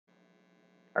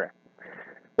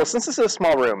Well, since this is a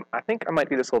small room, I think I might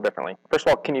do this a little differently. First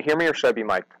of all, can you hear me or should I be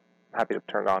mic'd? Happy to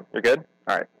turn it on. You're good?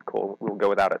 All right, cool. We'll go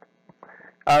without it.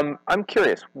 I'm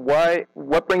curious,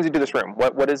 what brings you to this room?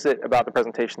 What is it about the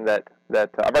presentation that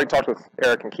I've already talked with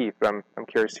Eric and Keith, but I'm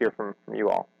curious to hear from you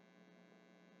all.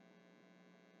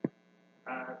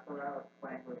 So I was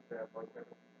playing with the voice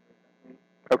recognition recently.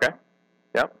 Okay.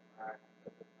 Yep.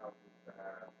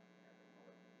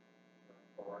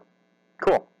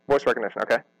 Cool. Voice recognition.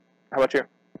 Okay. How about you?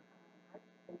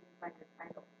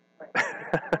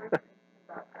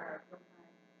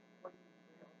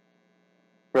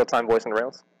 Real-time voice and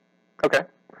Rails? Okay.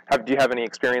 Do you have any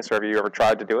experience, or have you ever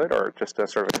tried to do it, or just a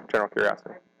sort of general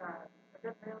curiosity?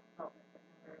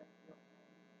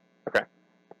 Okay.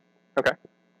 Okay.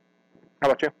 How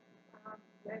about you?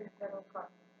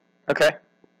 Okay.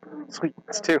 Sweet.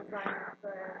 That's two.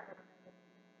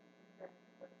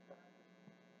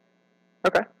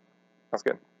 Okay. That's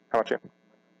good. How about you?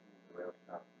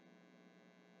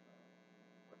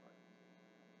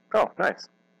 Oh, nice.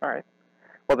 All right.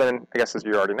 Well, then, I guess as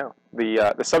you already know,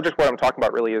 the subject what I'm talking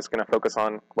about really is going to focus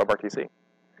on WebRTC.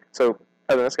 So,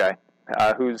 other than this guy,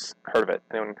 who's heard of it?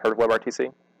 Anyone heard of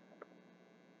WebRTC?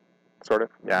 Sort of?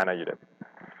 Yeah, I know you did.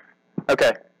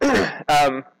 Okay.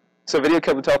 So video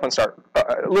killed the telephone star.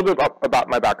 A little bit about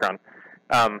my background.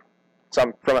 So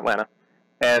I'm from Atlanta,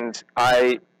 and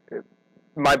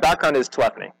my background is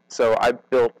telephony. So I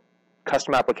built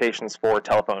custom applications for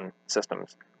telephone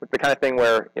systems. The kind of thing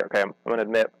where, okay, I'm going to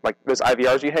admit, like those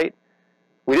IVRs you hate,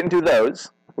 we didn't do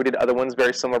those. We did other ones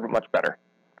very similar but much better.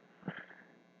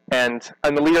 And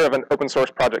I'm the leader of an open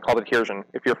source project called Adhesion.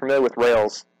 If you're familiar with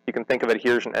Rails, you can think of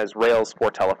Adhesion as Rails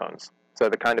for telephones. So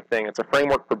the kind of thing, it's a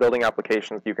framework for building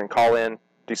applications. You can call in,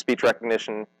 do speech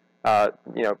recognition,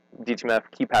 DTMF,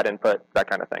 keypad input, that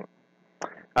kind of thing.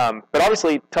 But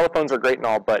obviously, telephones are great and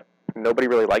all, but nobody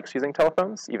really likes using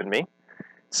telephones, even me.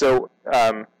 So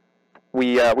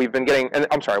we've been getting, and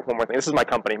I'm sorry, one more thing. This is my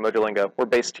company, Mojolingo. We're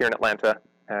based here in Atlanta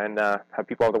and have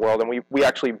people all over the world, and we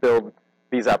actually build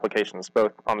these applications,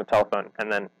 both on the telephone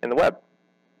and then in the web.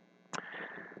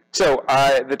 So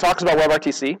the talk is about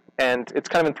WebRTC, and it's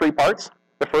kind of in three parts.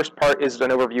 The first part is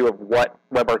an overview of what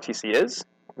WebRTC is.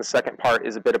 The second part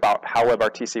is a bit about how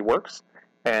WebRTC works.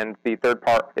 And the third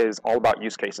part is all about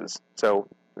use cases. So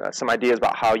some ideas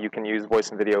about how you can use voice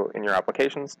and video in your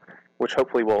applications, which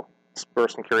hopefully will spur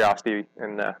some curiosity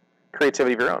and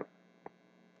creativity of your own.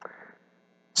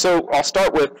 So I'll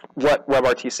start with what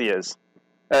WebRTC is.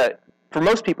 For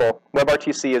most people,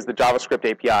 WebRTC is the JavaScript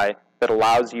API that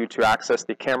allows you to access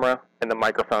the camera and the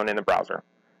microphone in the browser.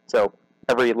 So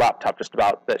every laptop just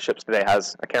about that ships today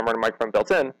has a camera and a microphone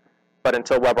built in, but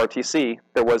until WebRTC,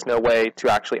 there was no way to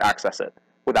actually access it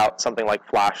without something like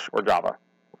Flash or Java,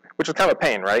 which is kind of a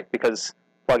pain, right? Because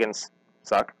plugins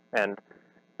suck, and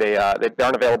they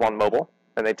aren't available on mobile,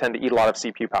 and they tend to eat a lot of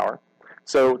CPU power.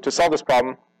 So to solve this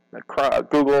problem,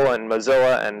 Google and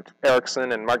Mozilla and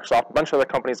Ericsson and Microsoft, a bunch of other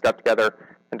companies got together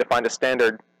and defined a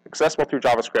standard accessible through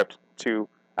JavaScript to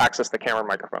access the camera and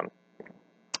microphone.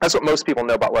 That's what most people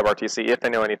know about WebRTC, if they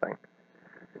know anything.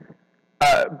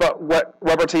 But what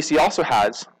WebRTC also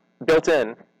has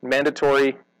built-in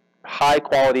mandatory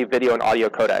high-quality video and audio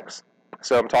codecs.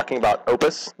 So I'm talking about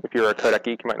Opus. If you're a codec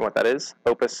geek, you might know what that is.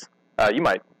 Opus, you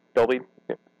might. Dolby?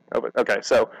 Yeah. Okay,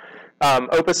 so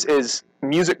Opus is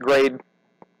music-grade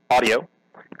audio.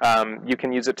 You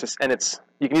can use it to,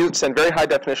 you can use it to send very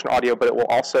high-definition audio, but it will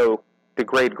also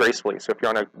degrade gracefully. So if you're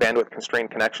on a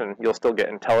bandwidth-constrained connection, you'll still get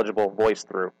intelligible voice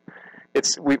through.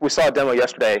 We saw a demo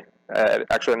yesterday at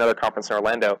actually another conference in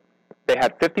Orlando. They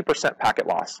had 50% packet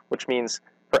loss, which means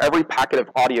for every packet of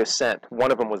audio sent, one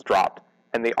of them was dropped,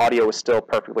 and the audio was still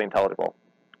perfectly intelligible.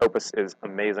 Opus is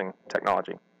amazing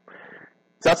technology. So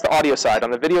that's the audio side.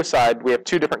 On the video side, we have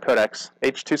two different codecs,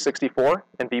 H.264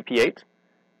 and VP8.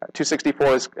 264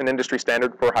 is an industry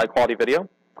standard for high-quality video.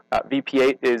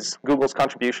 VP8 is Google's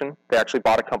contribution. They actually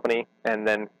bought a company and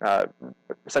then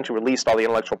essentially released all the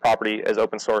intellectual property as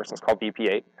open source, and it's called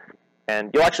VP8.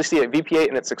 And you'll actually see that VP8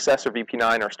 and its successor,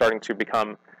 VP9, are starting to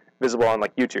become visible on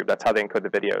like YouTube. That's how they encode the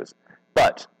videos.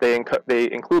 But they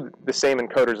include the same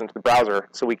encoders into the browser,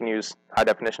 so we can use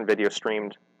high-definition video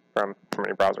streamed from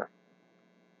any browser.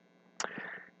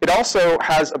 It also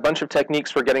has a bunch of techniques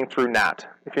for getting through NAT.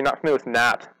 If you're not familiar with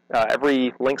NAT,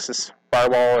 every Linksys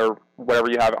firewall or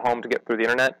whatever you have at home to get through the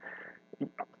internet,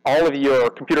 all of your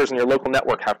computers in your local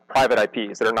network have private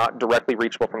IPs that are not directly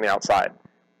reachable from the outside.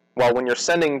 While when you're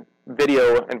sending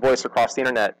video and voice across the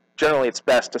internet, generally it's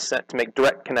best to make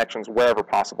direct connections wherever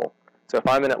possible. So if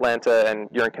I'm in Atlanta and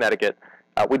you're in Connecticut,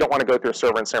 we don't want to go through a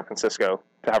server in San Francisco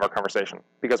to have our conversation,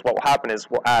 because what will happen is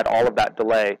we'll add all of that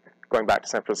delay going back to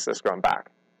San Francisco and back.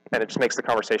 And it just makes the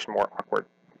conversation more awkward.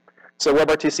 So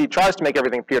WebRTC tries to make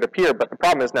everything peer-to-peer, but the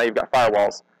problem is now you've got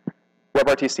firewalls.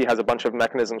 WebRTC has a bunch of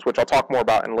mechanisms, which I'll talk more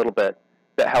about in a little bit,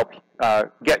 that help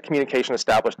get communication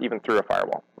established even through a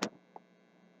firewall.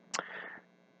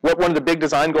 One of the big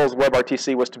design goals of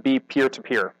WebRTC was to be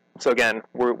peer-to-peer. So again,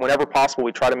 whenever possible,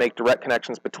 we try to make direct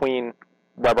connections between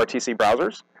WebRTC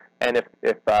browsers, and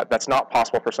if that's not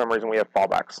possible for some reason, we have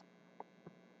fallbacks.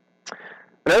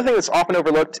 Another thing that's often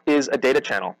overlooked is a data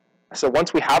channel. So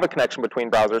once we have a connection between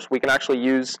browsers, we can actually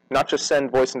use, not just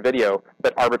send voice and video,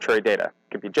 but arbitrary data.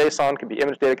 It could be JSON, it could be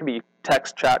image data, it could be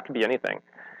text, chat, it could be anything.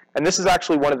 And this is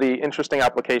actually one of the interesting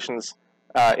applications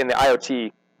in the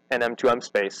IoT and M2M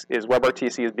space, is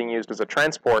WebRTC is being used as a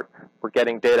transport for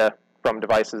getting data from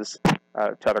devices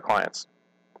to other clients.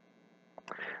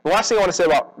 The last thing I want to say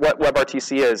about what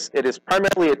WebRTC is, it is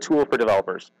primarily a tool for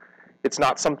developers. It's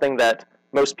not something that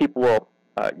most people will,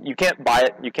 you can't buy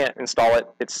it, you can't install it.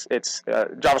 It's a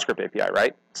JavaScript API,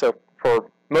 right? So for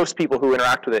most people who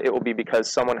interact with it, it will be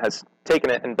because someone has taken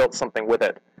it and built something with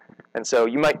it. And so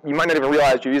you might not even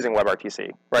realize you're using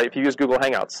WebRTC, right? If you use Google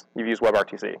Hangouts, you've used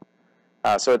WebRTC.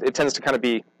 So it tends to kind of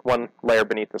be one layer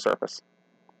beneath the surface.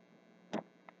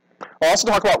 I'll also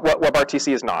talk about what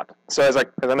WebRTC is not. So as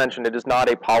I mentioned, it is not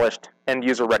a polished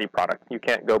end-user ready product. You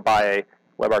can't go buy a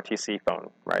WebRTC phone,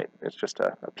 right? It's just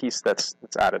a piece that's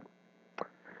added.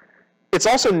 It's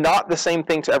also not the same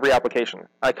thing to every application.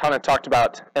 I kind of talked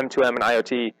about M2M and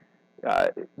IoT.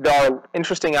 There are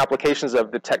interesting applications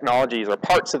of the technologies or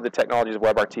parts of the technologies of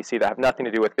WebRTC that have nothing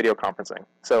to do with video conferencing.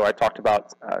 So I talked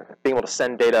about being able to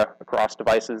send data across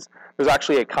devices. There's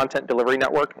actually a content delivery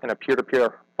network and a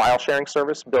peer-to-peer file sharing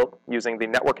service built using the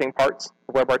networking parts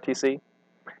of WebRTC.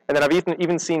 And then I've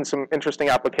even seen some interesting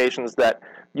applications that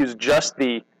use just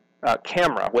the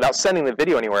camera without sending the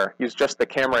video anywhere, use just the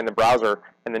camera in the browser,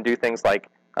 and then do things like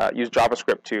use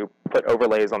JavaScript to put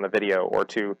overlays on the video or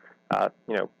to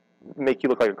make you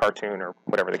look like a cartoon or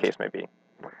whatever the case may be.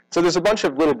 So there's a bunch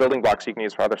of little building blocks you can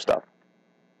use for other stuff.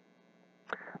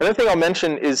 Another thing I'll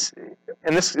mention is,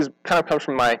 and this kind of comes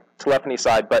from my telephony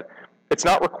side, but it's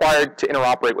not required to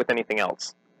interoperate with anything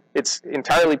else. It's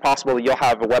entirely possible that you'll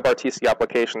have a WebRTC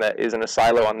application that is in a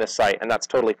silo on this site, and that's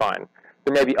totally fine.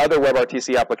 There may be other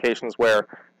WebRTC applications where,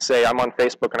 say, I'm on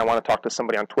Facebook and I want to talk to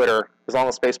somebody on Twitter. As long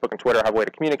as Facebook and Twitter have a way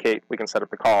to communicate, we can set up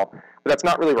the call. But that's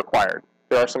not really required.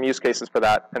 There are some use cases for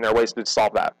that, and there are ways to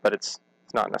solve that, but it's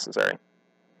not necessary.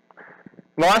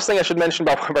 And the last thing I should mention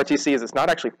about WebRTC is it's not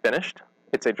actually finished.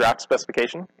 It's a draft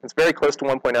specification. It's very close to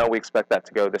 1.0. We expect that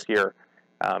to go this year.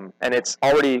 And it's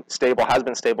already stable, has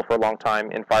been stable for a long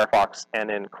time in Firefox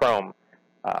and in Chrome.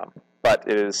 But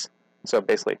it is, so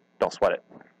basically, don't sweat it.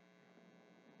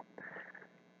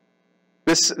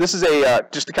 This is a,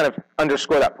 just to kind of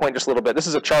underscore that point just a little bit, this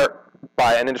is a chart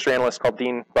by an industry analyst called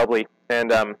Dean Bubley.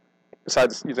 And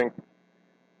besides using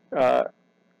kind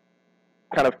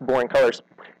of boring colors,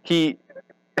 he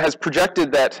has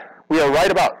projected that we are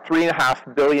right about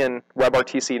 3.5 billion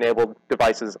WebRTC-enabled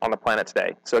devices on the planet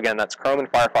today. So again, that's Chrome and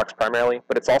Firefox primarily,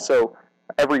 but it's also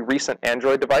every recent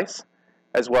Android device,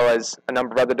 as well as a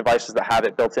number of other devices that have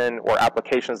it built in or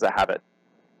applications that have it.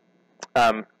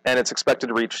 And it's expected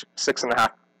to reach 6.5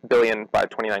 billion by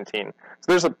 2019.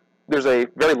 So there's a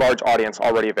very large audience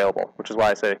already available, which is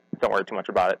why I say don't worry too much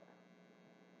about it.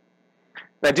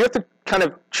 And I do have to kind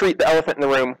of treat the elephant in the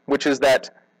room, which is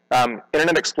that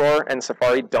Internet Explorer and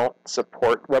Safari don't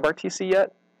support WebRTC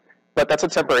yet, but that's a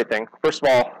temporary thing. First of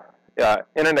all,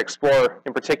 Internet Explorer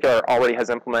in particular already has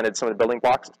implemented some of the building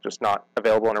blocks. It's just not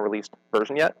available in a released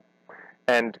version yet.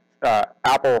 And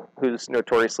Apple, who's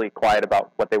notoriously quiet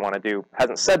about what they want to do,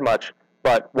 hasn't said much,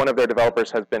 but one of their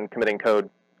developers has been committing code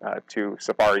to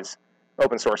Safari's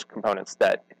open source components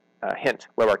that hint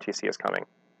WebRTC is coming.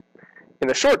 In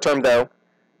the short term, though,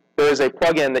 there is a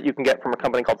plugin that you can get from a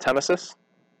company called Temesis,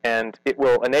 and it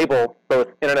will enable both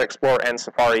Internet Explorer and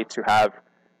Safari to have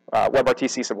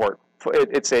WebRTC support.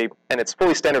 And it's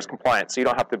fully standards compliant, so you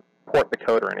don't have to port the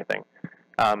code or anything.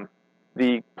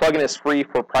 The plugin is free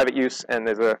for private use, and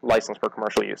there's a license for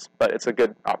commercial use. But it's a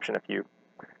good option if you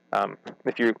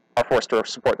are forced to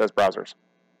support those browsers.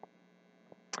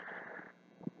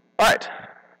 All right,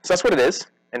 so that's what it is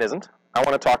and isn't. I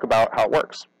want to talk about how it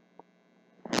works.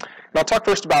 And I'll talk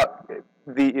first about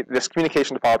this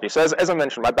communication topology. So as I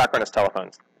mentioned, my background is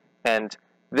telephones. And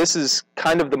this is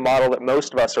kind of the model that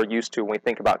most of us are used to when we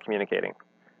think about communicating.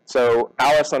 So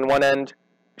Alice on one end,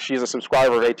 she's a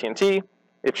subscriber of AT&T.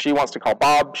 If she wants to call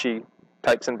Bob, she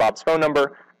types in Bob's phone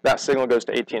number. That signal goes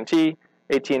to AT&T.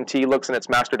 AT&T looks in its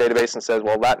master database and says,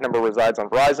 well, that number resides on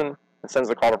Verizon. and sends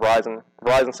the call to Verizon.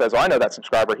 Verizon says, oh, I know that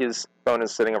subscriber. His phone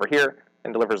is sitting over here,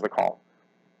 and delivers the call.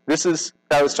 This is,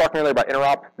 I was talking earlier about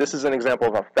interop. This is an example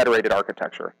of a federated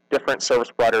architecture, different service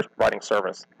providers providing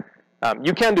service.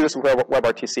 You can do this with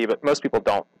WebRTC, but most people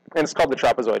don't. And it's called the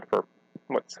trapezoid for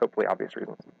what's hopefully obvious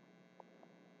reasons.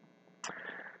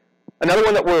 Another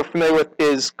one that we're familiar with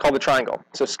is called the triangle.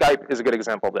 So Skype is a good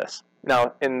example of this.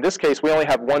 Now, in this case, we only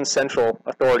have one central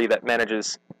authority that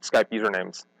manages Skype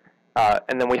usernames.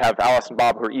 And then we have Alice and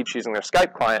Bob who are each using their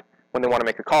Skype client. When they want to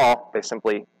make a call, they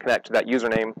simply connect to that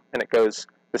username, and it goes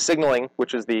the signaling,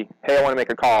 which is the, hey, I want to make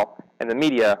a call, and the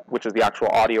media, which is the actual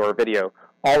audio or video.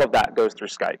 All of that goes through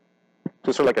Skype. So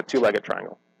it's sort of like a two-legged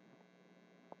triangle.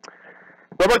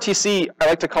 WebRTC, I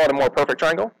like to call it a more perfect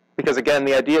triangle, because again,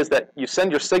 the idea is that you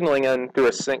send your signaling in through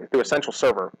a central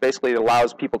server. Basically, it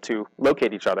allows people to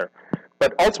locate each other.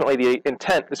 But ultimately, the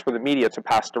intent is for the media to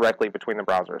pass directly between the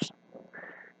browsers.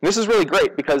 And this is really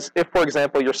great because if, for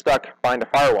example, you're stuck behind a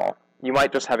firewall, you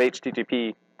might just have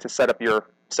HTTP to set up your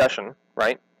session,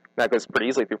 right? That goes pretty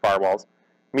easily through firewalls.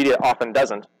 Media often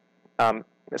doesn't,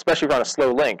 especially if you're on a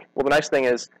slow link. Well, the nice thing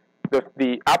is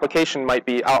the application might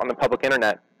be out on the public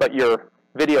internet, but your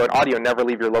video and audio never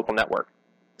leave your local network.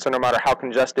 So no matter how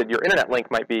congested your internet link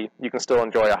might be, you can still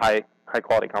enjoy a high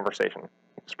quality conversation.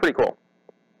 It's pretty cool.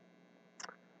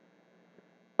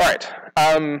 All right.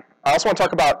 I also want to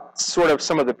talk about sort of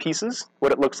some of the pieces,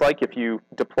 what it looks like if you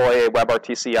deploy a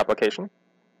WebRTC application.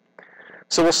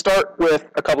 So we'll start with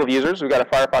a couple of users. We've got a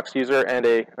Firefox user and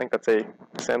I think that's a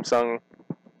Samsung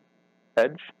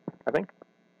Edge, I think.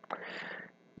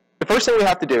 The first thing we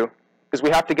have to do is we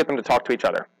have to get them to talk to each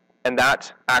other. And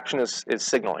that action is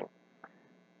signaling.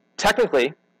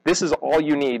 Technically, this is all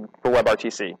you need for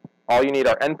WebRTC. All you need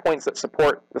are endpoints that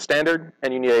support the standard,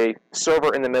 and you need a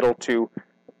server in the middle to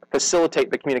facilitate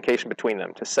the communication between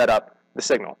them, to set up the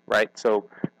signal, right? So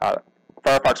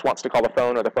Firefox wants to call the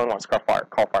phone, or the phone wants to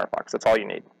call Firefox. That's all you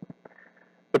need.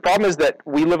 The problem is that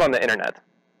we live on the internet,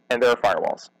 and there are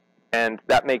firewalls. And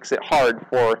that makes it hard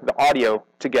for the audio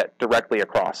to get directly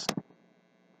across.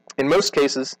 In most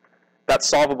cases, that's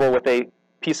solvable with a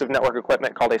piece of network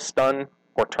equipment called a stun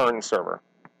or turn server.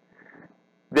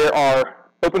 There are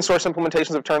open source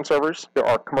implementations of turn servers. There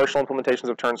are commercial implementations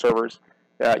of turn servers.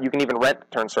 You can even rent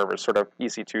turn servers, sort of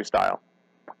EC2 style.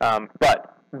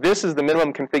 But this is the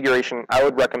minimum configuration I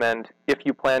would recommend if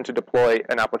you plan to deploy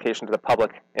an application to the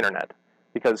public internet,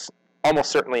 because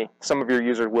almost certainly some of your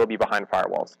users will be behind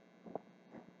firewalls.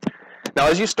 Now,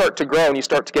 as you start to grow and you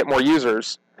start to get more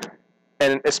users,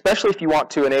 and especially if you want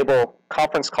to enable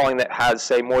conference calling that has,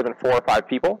 say, more than 4 or 5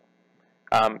 people,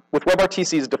 with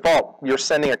WebRTC's default, you're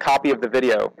sending a copy of the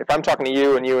video. If I'm talking to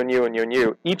you and you and you and you and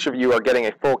you, each of you are getting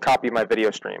a full copy of my video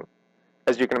stream.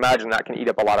 As you can imagine, that can eat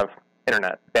up a lot of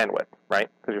internet bandwidth, right?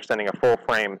 Because you're sending a full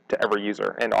frame to every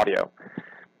user and audio.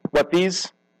 What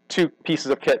these two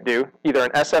pieces of kit do, either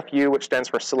an SFU, which stands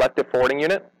for Selective Forwarding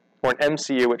Unit, or an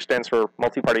MCU, which stands for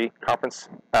Multi-Party Conference,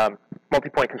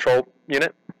 Multi-Point Control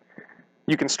Unit,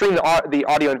 you can stream the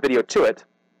audio and video to it.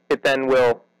 It then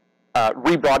will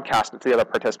rebroadcast it to the other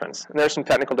participants. And there's some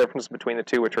technical differences between the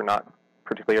two, which are not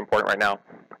particularly important right now.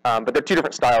 But they're two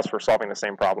different styles for solving the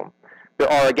same problem.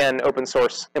 There are, again, open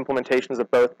source implementations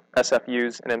of both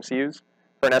SFUs and MCUs.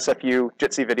 For an SFU,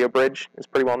 Jitsi Video Bridge is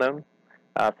pretty well known.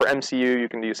 For MCU, you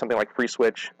can use something like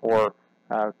FreeSwitch or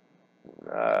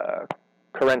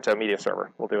Corrento Media Server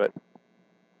will do it.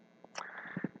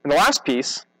 And the last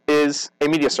piece is a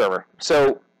media server.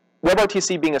 So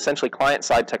WebRTC being essentially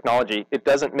client-side technology, it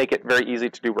doesn't make it very easy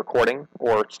to do recording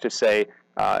or to, say,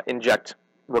 inject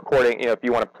recording. You know, if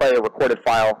you want to play a recorded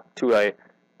file to a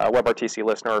WebRTC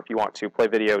listener, or if you want to play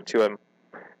video to him,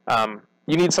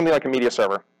 you need something like a media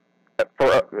server.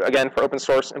 Again, for open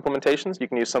source implementations, you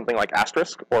can use something like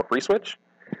Asterisk or FreeSwitch,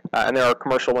 and there are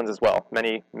commercial ones as well.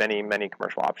 Many, many, many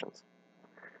commercial options.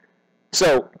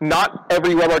 So not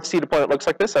every WebRTC deployment looks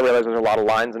like this. I realize there's a lot of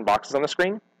lines and boxes on the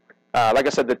screen. Like I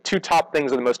said, the two top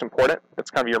things are the most important.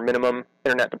 That's kind of your minimum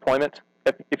internet deployment.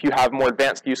 If you have more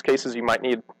advanced use cases, you might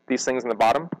need these things in the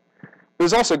bottom.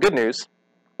 There's also good news,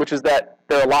 which is that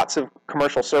there are lots of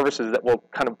commercial services that will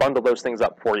kind of bundle those things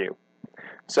up for you.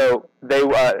 So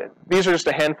these are just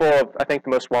a handful of, I think,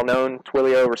 the most well-known: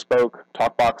 Twilio, Respoke,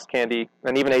 TalkBox, Candy,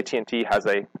 and even AT&T has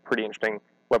a pretty interesting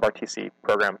WebRTC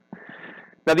program.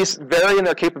 Now, these vary in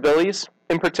their capabilities.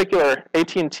 In particular,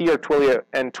 AT&T or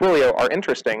Twilio are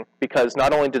interesting because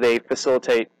not only do they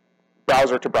facilitate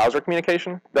browser-to-browser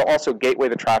communication, they'll also gateway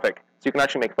the traffic, so you can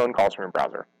actually make phone calls from your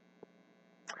browser,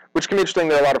 which can be interesting.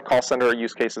 There are a lot of call center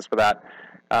use cases for that.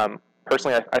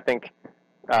 Personally, I think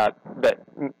that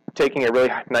taking a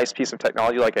really nice piece of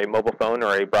technology like a mobile phone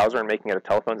or a browser and making it a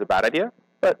telephone is a bad idea,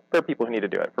 but there are people who need to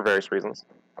do it for various reasons.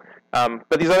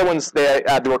 But these other ones, they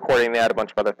add the recording, they add a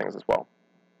bunch of other things as well.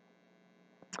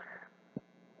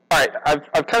 All right,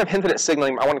 I've kind of hinted at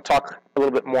signaling. I want to talk a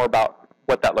little bit more about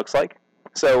what that looks like.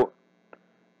 So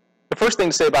the first thing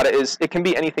to say about it is it can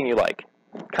be anything you like.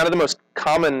 Kind of the most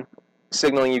common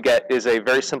signaling you get is a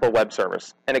very simple web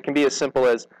service. And it can be as simple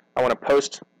as I want to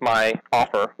post my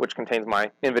offer, which contains my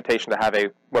invitation to have a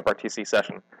WebRTC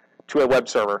session, to a web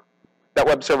server. That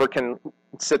web server can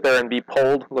sit there and be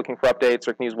polled, looking for updates,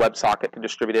 or can use WebSocket to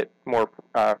distribute it more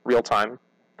real time.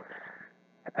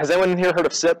 Has anyone here heard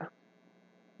of SIP?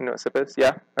 You know what SIP is?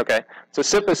 Yeah? Okay. So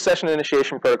SIP is Session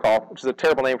Initiation Protocol, which is a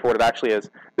terrible name for what it actually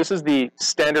is. This is the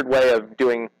standard way of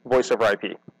doing voice over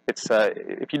IP. It's,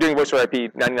 if you're doing voice over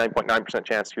IP, 99.9%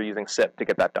 chance you're using SIP to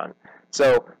get that done.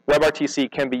 So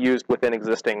WebRTC can be used within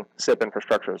existing SIP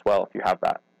infrastructure as well if you have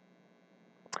that.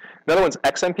 Another one's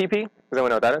XMPP. Does anyone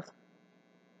know what that is?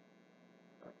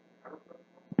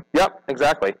 Yep,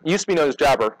 exactly. It used to be known as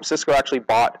Jabber. Cisco actually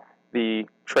bought the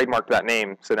trademark to that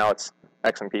name, so now it's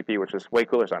XMPP, which is way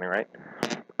cooler sounding, right?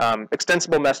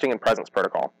 Extensible Messaging and Presence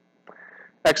Protocol.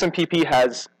 XMPP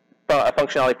has a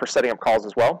functionality for setting up calls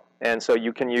as well, and so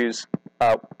you can use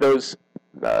those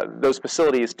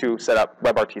facilities to set up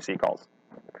WebRTC calls.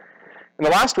 And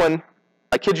the last one,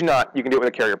 I kid you not, you can do it with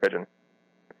a carrier pigeon.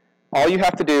 All you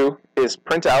have to do is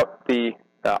print out the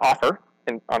offer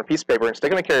on a piece of paper and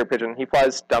stick it in a carrier pigeon. He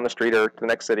flies down the street or to the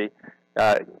next city.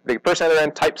 The person at the other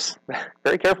end types,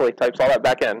 very carefully, types all that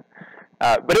back in.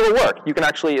 But it will work. You can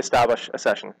actually establish a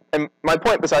session. And my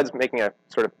point, besides making a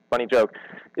sort of funny joke,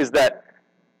 is that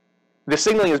the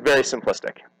signaling is very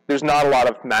simplistic. There's not a lot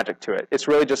of magic to it. It's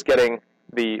really just getting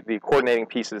the coordinating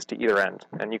pieces to either end.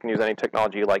 And you can use any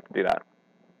technology you like to do that.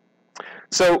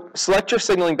 So select your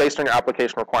signaling based on your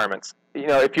application requirements. You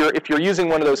know, if you're using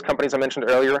one of those companies I mentioned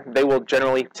earlier, they will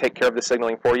generally take care of the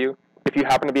signaling for you. If you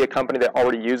happen to be a company that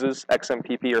already uses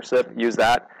XMPP or SIP, use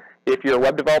that. If you're a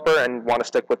web developer and want to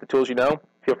stick with the tools you know,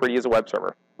 feel free to use a web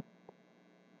server,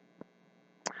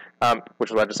 which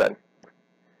is what I just said.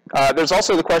 There's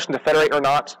also the question to federate or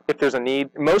not, if there's a need.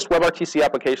 Most WebRTC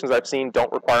applications I've seen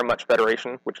don't require much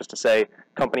federation, which is to say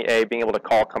company A being able to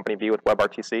call company B with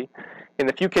WebRTC. In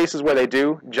the few cases where they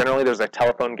do, generally there's a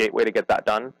telephone gateway to get that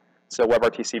done, so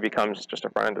WebRTC becomes just a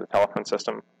front end of the telephone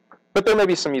system. But there may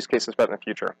be some use cases for that in the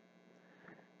future.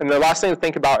 And the last thing to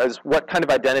think about is what kind of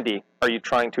identity are you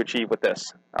trying to achieve with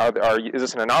this? Is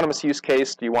this an anonymous use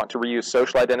case? Do you want to reuse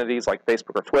social identities like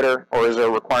Facebook or Twitter? Or is there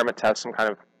a requirement to have some kind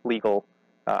of legal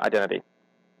identity?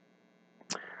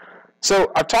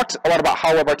 So I've talked a lot about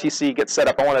how WebRTC gets set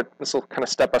up. This will kind of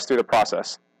step us through the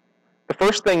process. The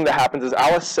first thing that happens is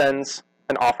Alice sends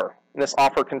an offer. And this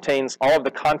offer contains all of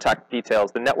the contact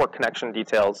details, the network connection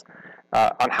details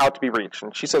on how to be reached.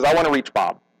 And she says, I want to reach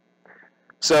Bob.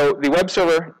 So the web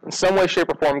server, in some way, shape,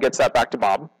 or form, gets that back to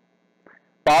Bob.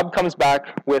 Bob comes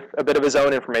back with a bit of his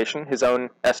own information, his own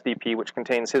SDP, which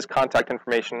contains his contact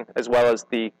information, as well as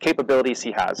the capabilities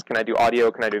he has. Can I do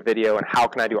audio? Can I do video? And how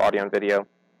can I do audio and video?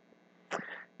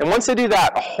 And once they do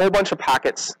that, a whole bunch of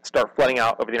packets start flooding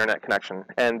out over the internet connection.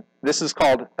 And this is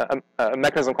called a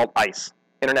mechanism called ICE,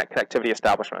 Internet Connectivity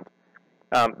Establishment.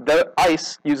 The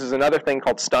ICE uses another thing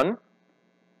called STUN.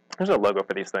 There's no logo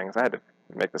for these things. I had to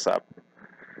make this up.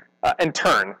 And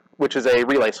turn, which is a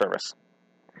relay service.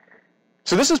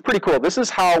 So this is pretty cool. This is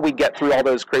how we get through all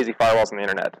those crazy firewalls on the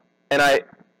internet. And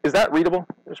is that readable?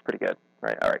 It's pretty good,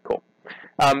 right? All right, cool.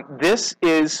 This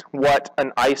is what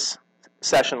an ICE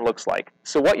session looks like.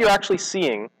 So what you're actually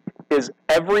seeing is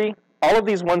all of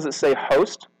these ones that say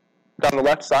host down the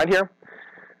left side here,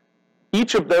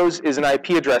 each of those is an IP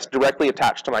address directly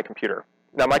attached to my computer.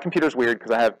 Now, my computer's weird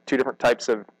because I have two different types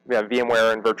of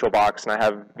VMware and VirtualBox, and I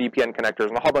have VPN connectors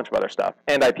and a whole bunch of other stuff,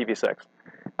 and IPv6.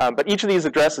 But each of these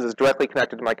addresses is directly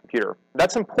connected to my computer.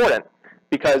 That's important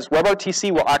because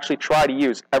WebRTC will actually try to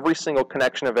use every single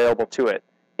connection available to it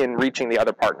in reaching the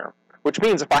other partner, which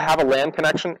means if I have a LAN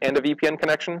connection and a VPN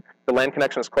connection, the LAN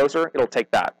connection is closer, it'll take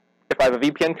that. If I have a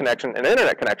VPN connection and an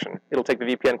internet connection, it'll take the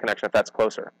VPN connection if that's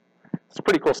closer. It's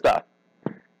pretty cool stuff.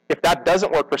 If that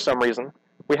doesn't work for some reason,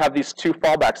 we have these two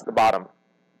fallbacks at the bottom.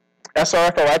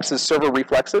 SRFLX is server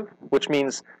reflexive, which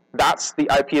means that's the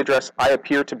IP address I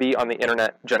appear to be on the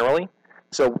internet generally.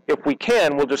 So if we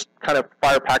can, we'll just kind of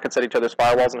fire packets at each other's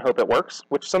firewalls and hope it works,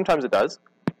 which sometimes it does.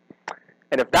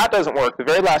 And if that doesn't work, the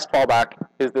very last fallback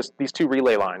is these two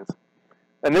relay lines.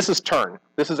 And this is turn.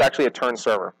 This is actually a turn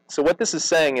server. So what this is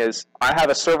saying is I have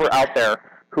a server out there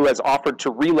who has offered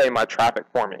to relay my traffic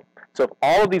for me. So if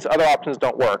all of these other options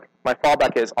don't work, my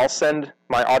fallback is I'll send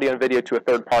my audio and video to a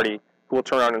third party who will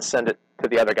turn around and send it to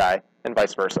the other guy, and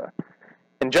vice versa.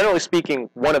 And generally speaking,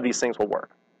 one of these things will work.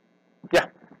 Yeah?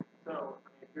 So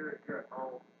if you're at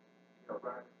home, running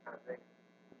this kind of thing,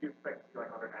 would you expect to see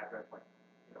like on an address like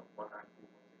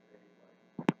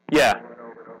 192.168, Yeah. over and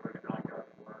over and over and knock out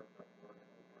the words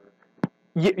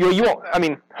over and over? You won't, I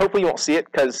mean, hopefully you won't see it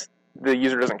because the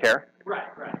user doesn't care. Right.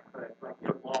 But it's like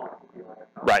your law would be like,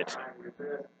 Right. behind your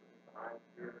this, behind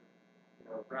your,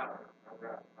 router, and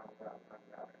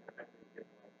eventually you get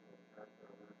to like the return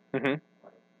server. Mm-hmm. And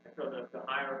so the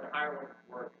higher ones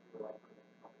work through like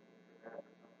internet or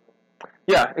something.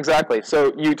 Yeah, exactly.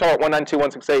 So you talk about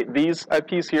 192.168. These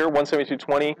IPs here,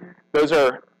 172.20, those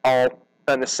are all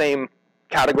in the same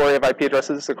category of IP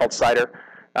addresses. They're called CIDR.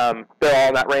 They're all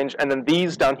in that range. And then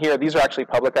these down here, these are actually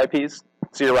public IPs.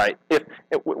 So you're right.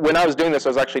 When I was doing this, I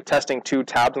was actually testing 2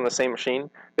 tabs on the same machine.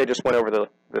 They just went over the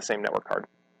same network card.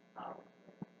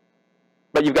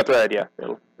 But you've got the right idea.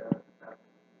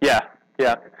 Yeah.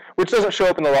 Which doesn't show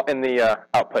up in the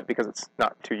output because it's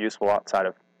not too useful outside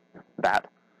of that.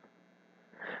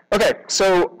 Okay,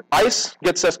 so ICE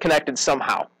gets us connected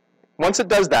somehow. Once it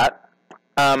does that,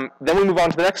 then we move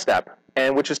on to the next step,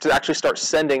 which is to actually start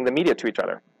sending the media to each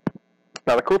other.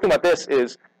 Now, the cool thing about this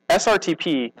is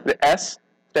SRTP, the S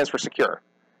stands for secure.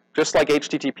 Just like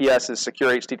HTTPS is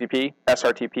secure HTTP,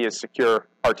 SRTP is secure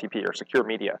RTP, or secure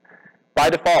media. By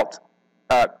default,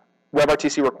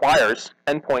 WebRTC requires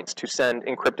endpoints to send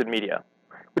encrypted media,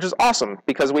 which is awesome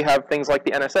because we have things like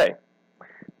the NSA.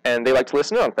 And they like to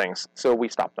listen in on things, so we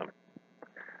stop them.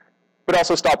 But it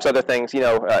also stops other things,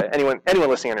 anyone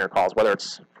listening on your calls, whether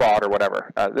it's fraud or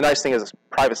whatever. The nice thing is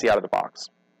privacy out of the box.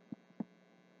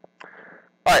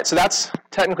 All right, so that's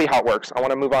technically how it works. I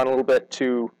want to move on a little bit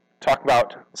to talk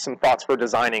about some thoughts for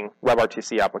designing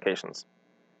WebRTC applications.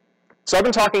 So I've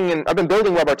been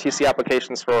building WebRTC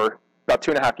applications for about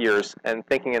 2.5 years and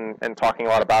thinking and talking a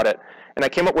lot about it. And I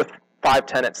came up with 5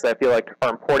 tenets that I feel like are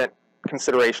important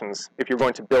considerations if you're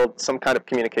going to build some kind of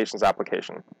communications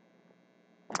application.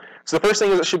 So the first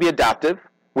thing is it should be adaptive,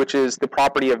 which is the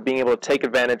property of being able to take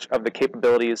advantage of the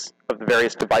capabilities of the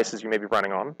various devices you may be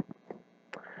running on.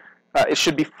 It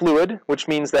should be fluid, which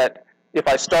means that if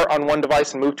I start on one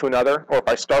device and move to another, or if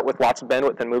I start with lots of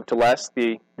bandwidth and move to less,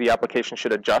 the application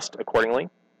should adjust accordingly.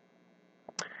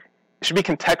 It should be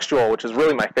contextual, which is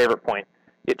really my favorite point.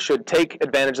 It should take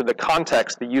advantage of the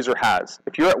context the user has.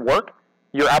 If you're at work,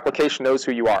 your application knows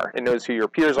who you are. It knows who your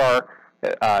peers are.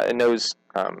 It knows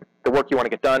the work you want to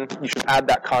get done. You should add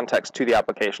that context to the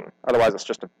application. Otherwise, it's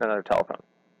just another telephone.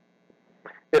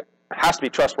 It has to be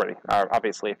trustworthy,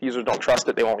 obviously. If users don't trust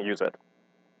it, they won't use it.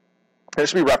 And it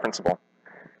should be referenceable.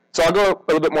 So I'll go a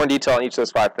little bit more in detail on each of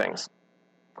those 5 things.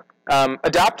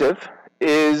 Adaptive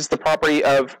is the property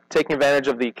of taking advantage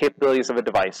of the capabilities of a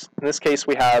device. In this case,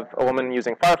 we have a woman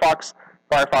using Firefox.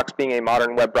 Firefox, being a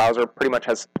modern web browser, pretty much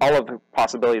has all of the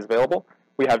possibilities available.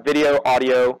 We have video,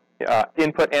 audio,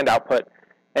 input and output,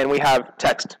 and we have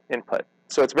text input.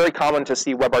 So it's very common to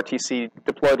see WebRTC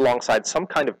deployed alongside some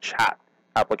kind of chat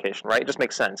application, right? It just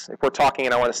makes sense. If we're talking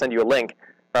and I want to send you a link,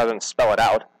 rather than spell it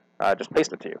out, just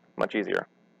paste it to you. Much easier.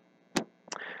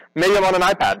 Maybe I'm on an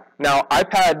iPad. Now,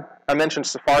 iPad, I mentioned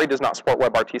Safari does not support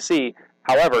WebRTC.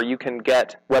 However, you can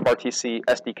get WebRTC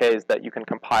SDKs that you can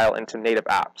compile into native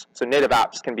apps. So native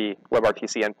apps can be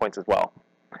WebRTC endpoints as well.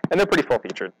 And they're pretty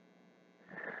full-featured.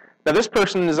 Now, this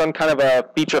person is on kind of a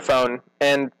feature phone,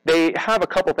 and they have a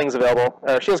couple things available.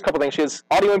 She has a couple things. She has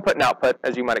audio input and output,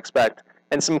 as you might expect,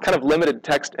 and some kind of limited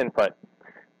text input.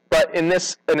 But in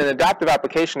an adaptive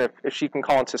application, if she can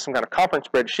call into some kind of conference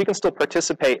bridge, she can still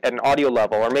participate at an audio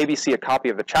level, or maybe see a copy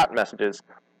of the chat messages,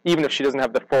 even if she doesn't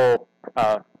have the full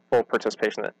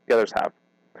participation that the others have.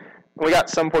 And we got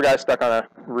some poor guy stuck on a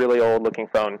really old-looking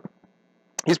phone.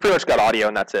 He's pretty much got audio,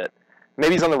 and that's it.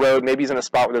 Maybe he's on the road, maybe he's in a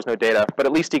spot where there's no data, but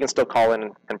at least he can still call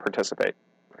in and participate.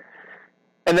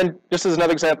 And then, just as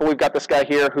another example, we've got this guy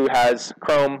here who has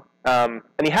Chrome, and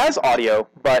he has audio,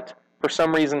 but for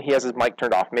some reason he has his mic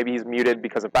turned off. Maybe he's muted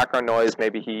because of background noise,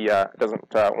 maybe he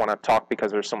doesn't want to talk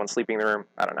because there's someone sleeping in the room,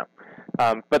 I don't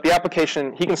know. But the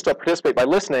application, he can still participate by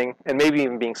listening, and maybe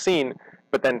even being seen,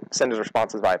 but then send his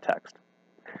responses via text.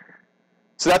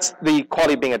 So that's the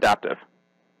quality of being adaptive.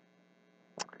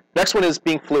 Next one is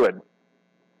being fluid.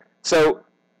 So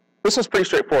this one's pretty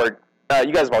straightforward.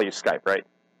 You guys have all used Skype, right?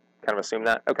 Kind of assume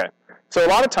that? Okay. So a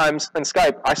lot of times in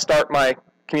Skype, I start my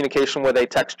communication with a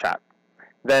text chat.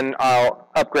 Then I'll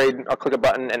click a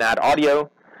button and add audio.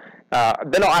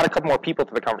 Then I'll add a couple more people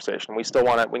to the conversation. We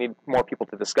need more people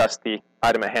to discuss the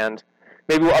item at hand.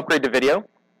 Maybe we'll upgrade to video.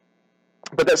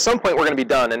 But at some point, we're going to be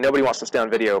done, and nobody wants to stay on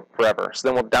video forever. So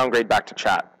then we'll downgrade back to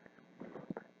chat.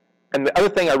 And the other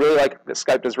thing I really like that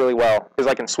Skype does really well is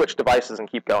I can switch devices and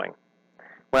keep going.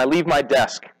 When I leave my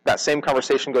desk, that same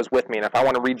conversation goes with me, and if I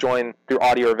want to rejoin through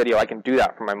audio or video, I can do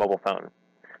that from my mobile phone.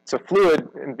 So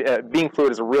being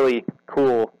fluid is a really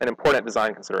cool and important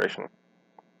design consideration.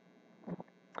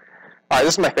 All right,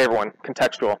 this is my favorite one,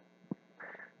 contextual.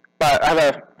 I have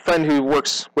a friend who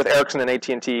works with Ericsson and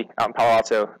AT&T out in Palo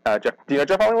Alto. Jeff, do you know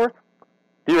Jeff Hollingworth?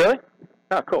 Do you really?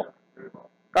 Oh, cool.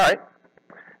 All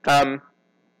right.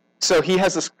 So he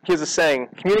has a saying,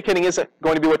 communicating isn't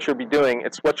going to be what you'll be doing,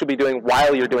 it's what you'll be doing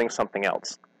while you're doing something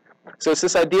else. So it's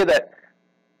this idea that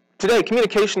today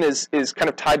communication is kind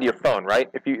of tied to your phone, right?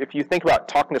 If you think about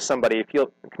talking to somebody, if you're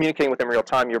communicating with them in real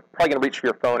time, you're probably going to reach for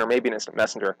your phone or maybe an instant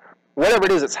messenger. Whatever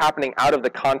it is, it's happening out of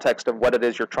the context of what it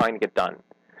is you're trying to get done.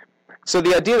 So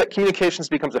the idea that communications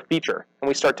becomes a feature and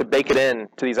we start to bake it in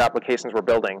to these applications we're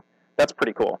building, that's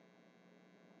pretty cool.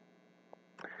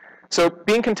 So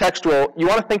being contextual, you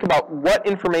want to think about what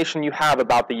information you have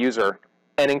about the user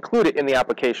and include it in the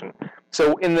application.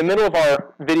 So in the middle of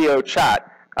our video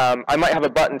chat, I might have a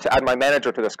button to add my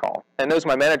manager to this call. And knows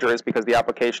my manager is because the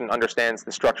application understands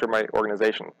the structure of my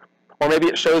organization. Or maybe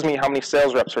it shows me how many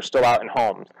sales reps are still out in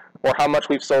homes, or how much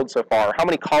we've sold so far, or how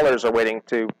many callers are waiting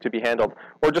to be handled,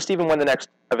 or just even when the next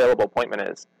available appointment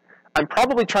is. I'm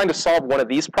probably trying to solve one of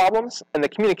these problems, and the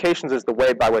communications is the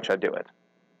way by which I do it.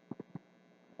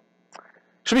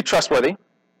 Should be trustworthy.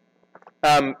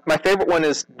 My favorite one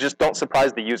is just don't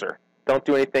surprise the user. Don't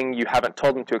do anything you haven't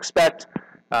told them to expect.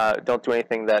 Don't do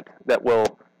anything that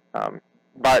will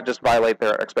just violate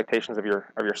their expectations of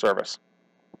your service.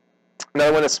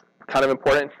 Another one that's kind of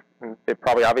important, and it's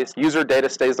probably obvious, user data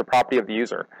stays the property of the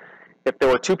user. If there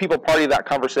were two people party to that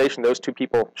conversation, those two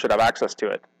people should have access to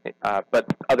it,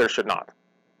 but others should not.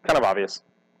 Kind of obvious.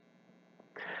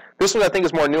 This one I think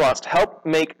is more nuanced. Help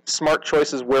make smart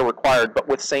choices where required, but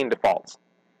with sane defaults.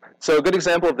 So a good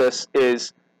example of this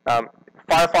is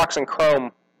Firefox and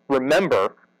Chrome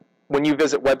remember when you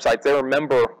visit websites, they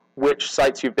remember which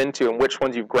sites you've been to and which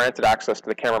ones you've granted access to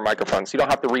the camera microphone. So you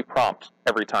don't have to re-prompt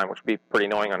every time, which would be pretty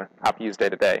annoying on an app you use day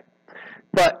to day.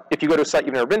 But if you go to a site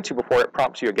you've never been to before, it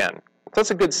prompts you again. So that's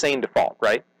a good sane default,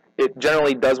 right? It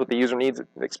generally does what the user needs, it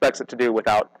expects it to do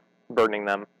without burdening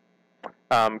them.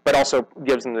 But also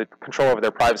gives them the control over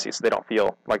their privacy so they don't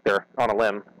feel like they're on a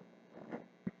limb.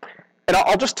 And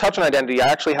I'll just touch on identity. I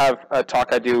actually have a talk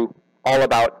I do all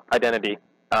about identity.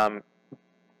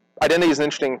 Identity is an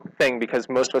interesting thing because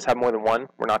most of us have more than one.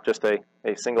 We're not just a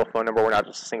single phone number. We're not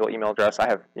just a single email address. I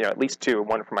have at least two,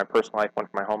 one for my personal life, one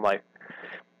for my home life.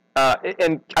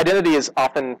 And identity is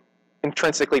often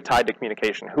intrinsically tied to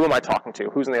communication. Who am I talking to?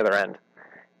 Who's on the other end?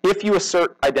 If you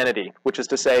assert identity, which is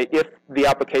to say if the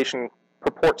application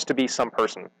purports to be some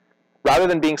person, rather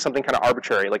than being something kind of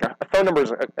arbitrary, like a phone number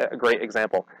is a great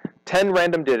example. 10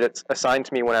 random digits assigned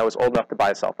to me when I was old enough to buy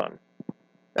a cell phone.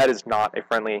 That is not a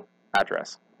friendly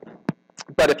address.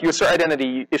 But if you assert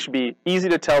identity, it should be easy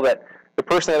to tell that the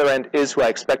person on the other end is who I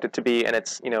expect it to be, and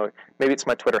it's, maybe it's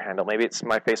my Twitter handle, maybe it's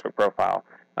my Facebook profile.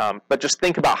 But just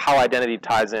think about how identity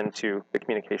ties into the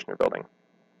communication you're building.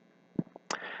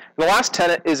 And the last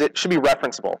tenet is it should be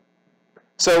referenceable.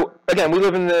 So again, we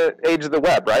live in the age of the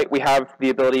web, right? We have the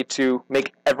ability to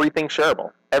make everything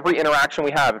shareable. Every interaction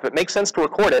we have, if it makes sense to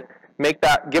record it,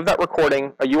 give that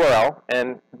recording a URL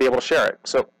and be able to share it.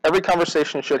 So every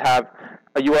conversation should have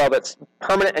a URL that's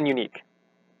permanent and unique.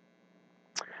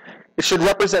 It should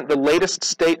represent the latest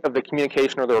state of the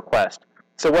communication or the request.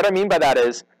 So what I mean by that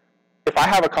is, if I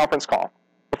have a conference call,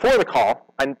 before the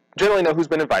call, I generally know who's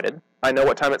been invited. I know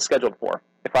what time it's scheduled for.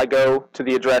 If I go to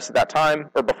the address at that time,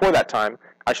 or before that time,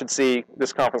 I should see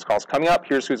this conference call is coming up,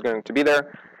 here's who's going to be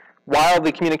there. While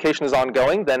the communication is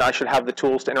ongoing, then I should have the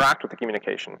tools to interact with the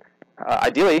communication.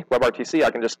 Ideally, WebRTC, I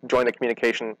can just join the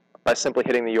communication by simply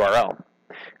hitting the URL.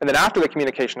 And then after the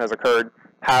communication has occurred,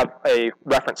 have a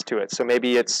reference to it. So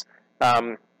maybe it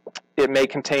may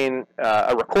contain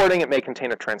a recording, it may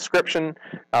contain a transcription,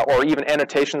 or even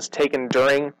annotations taken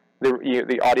during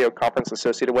the audio conference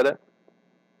associated with it.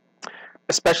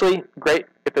 Especially great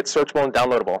if it's searchable and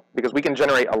downloadable, because we can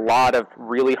generate a lot of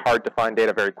really hard-to-find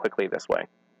data very quickly this way.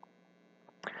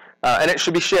 And it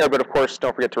should be shared, but of course,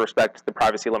 don't forget to respect the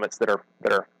privacy limits that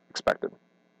are expected.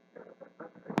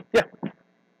 Yeah. You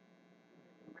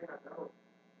may not know.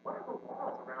 What are the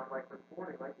laws around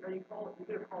recording? You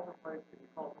get a call from somebody, and you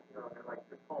call something, and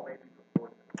this call may be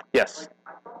recorded. Yes.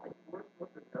 I thought that you were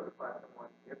supposed to notify someone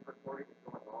if recording is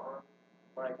going on.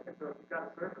 And so if you've got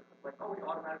a service, it's like, oh, we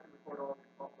automatically record all these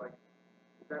calls.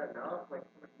 Is that enough?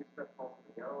 Somebody used to call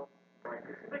somebody else.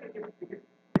 It seems like it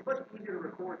gets It's much easier to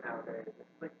record nowadays.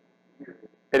 It's like weird.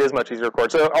 It is much easier to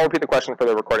record. So I'll repeat the question for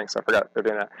the recording, so I forgot they're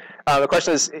doing that. The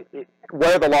question is,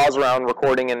 what are the laws around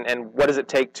recording, and what does it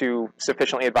take to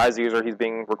sufficiently advise the user he's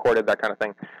being recorded, that kind of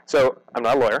thing. So I'm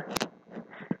not a lawyer.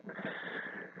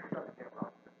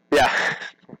 Yeah,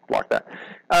 block that.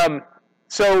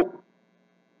 So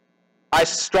I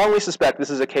strongly suspect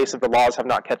this is a case of the laws have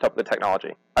not kept up with the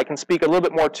technology. I can speak a little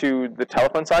bit more to the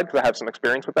telephone side because I have some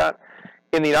experience with that.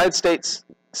 In the United States,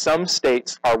 some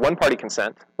states are one-party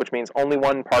consent, which means only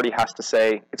one party has to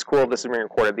say, it's cool if this is being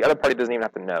recorded. The other party doesn't even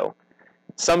have to know.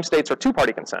 Some states are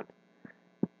two-party consent.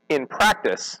 In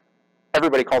practice,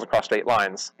 everybody calls across state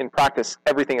lines. In practice,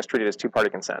 everything is treated as two-party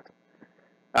consent.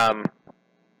 How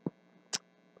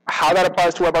that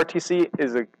applies to WebRTC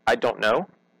is, I don't know.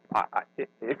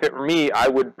 If it were me, I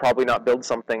would probably not build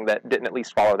something that didn't at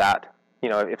least follow that. You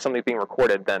know, if something's being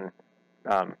recorded, then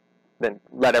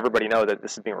let everybody know that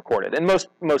this is being recorded. And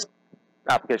most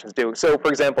applications do. So, for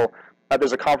example,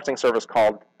 there's a conferencing service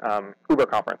called Uber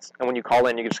Conference. And when you call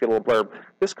in, you can just get a little blurb,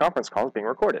 this conference call is being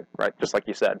recorded, right? Just like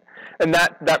you said. And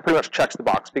that pretty much checks the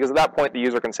box, because at that point, the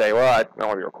user can say, well, I don't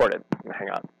want to be recorded, and hang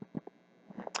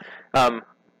on.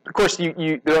 Of course,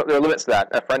 there are limits to that.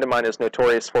 A friend of mine is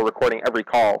notorious for recording every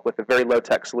call with a very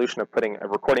low-tech solution of putting a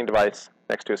recording device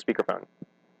next to a speakerphone.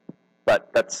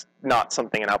 But that's not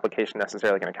something an application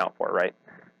necessarily can account for, right?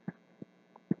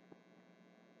 Does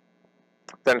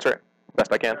that answer it?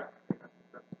 Best I can?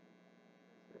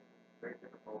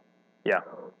 Yeah.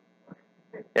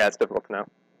 Yeah, it's difficult to know.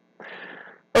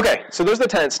 Okay, so those are the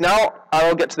tenets. Now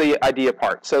I'll get to the idea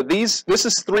part. So this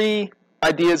is 3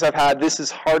 ideas I've had. This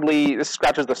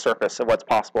scratches the surface of what's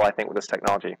possible, I think, with this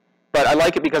technology. But I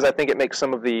like it because I think it makes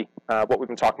some of the what we've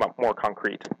been talking about more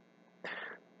concrete.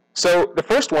 So the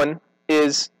first one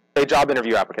is a job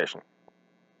interview application.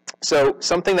 So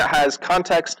something that has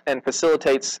context and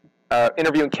facilitates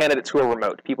interviewing candidates who are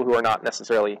remote, people who are not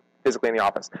necessarily physically in the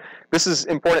office. This is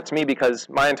important to me because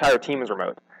my entire team is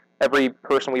remote. Every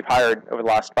person we've hired over the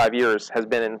last 5 years has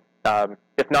been in,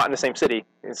 if not in the same city,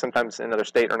 sometimes in another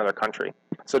state or another country.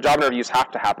 So job interviews have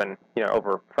to happen,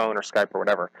 over phone or Skype or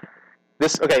whatever.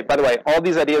 Okay, by the way, all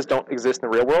these ideas don't exist in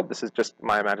the real world. This is just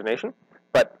my imagination.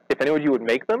 But if any of you would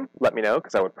make them, let me know,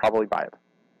 because I would probably buy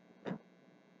it.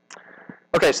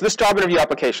 Okay, so this job interview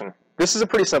application. This is a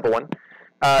pretty simple one.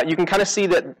 You can kind of see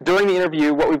that during the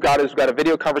interview, what we've got is we've got a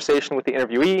video conversation with the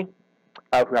interviewee,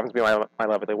 who happens to be my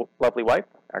lovely wife,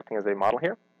 acting as a model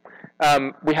here.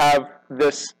 We have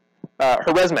this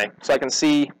her resume, so I can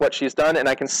see what she's done, and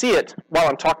I can see it while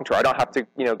I'm talking to her. I don't have to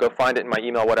go find it in my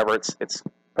email, whatever. It's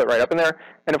put right up in there.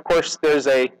 And of course, there's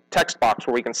a text box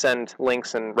where we can send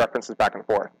links and references back and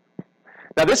forth.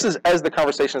 Now, this is as the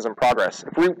conversation is in progress.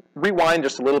 If we rewind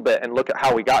just a little bit and look at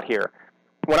how we got here,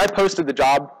 when I posted the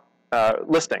job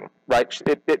listing, right?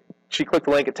 She clicked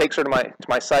the link. It takes her to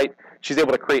my site. She's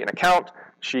able to create an account.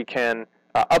 She can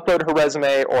upload her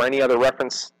resume or any other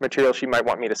reference material she might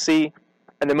want me to see.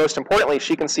 And then most importantly,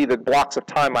 she can see the blocks of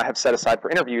time I have set aside for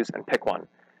interviews and pick one.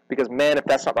 Because, man, if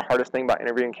that's not the hardest thing about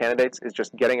interviewing candidates, is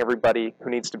just getting everybody who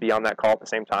needs to be on that call at the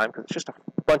same time, because it's just a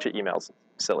bunch of emails.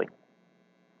 Silly.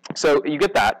 So you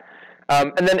get that.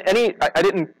 And then I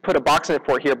didn't put a box in it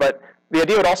for it here, but the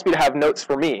idea would also be to have notes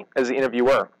for me as the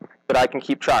interviewer that I can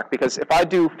keep track. Because if I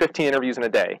do 15 interviews in a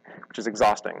day, which is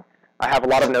exhausting, I have a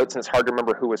lot of notes and it's hard to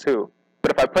remember who was who.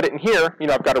 But if I put it in here,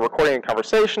 I've got a recording and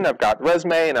conversation, I've got the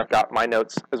resume, and I've got my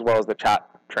notes as well as the chat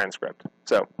transcript.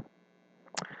 So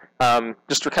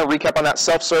just to kind of recap on that,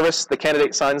 self-service, the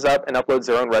candidate signs up and uploads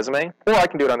their own resume, or I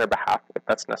can do it on their behalf if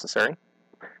that's necessary.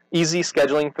 Easy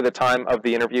scheduling for the time of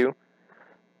the interview.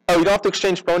 Oh, you don't have to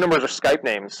exchange phone numbers or Skype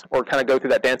names, or kind of go through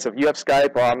that dance of, you have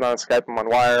Skype, well, I'm not on Skype, I'm on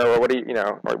Wire, or what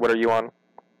are you on?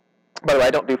 By the way,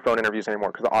 I don't do phone interviews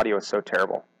anymore because the audio is so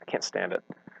terrible. I can't stand it.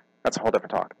 That's a whole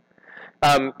different talk.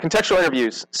 Contextual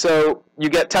interviews. So you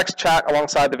get text chat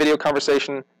alongside the video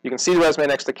conversation. You can see the resume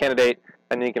next to the candidate,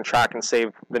 and then you can track and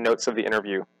save the notes of the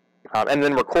interview. And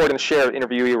then record and share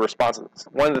interviewee responses.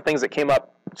 One of the things that came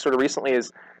up sort of recently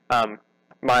is my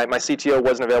CTO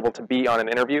wasn't available to be on an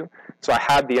interview, so I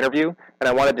had the interview, and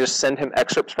I wanted to just send him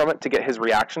excerpts from it to get his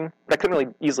reaction. But I couldn't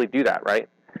really easily do that, right?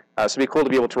 So it'd be cool to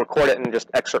be able to record it and just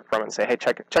excerpt from it and say, hey,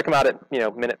 check him out at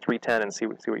minute 3:10 and see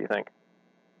what you think.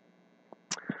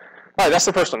 All right, that's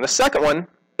the first one. The second one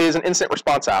is an incident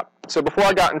response app. So before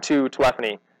I got into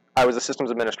telephony, I was a systems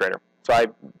administrator. So I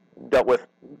dealt with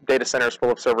data centers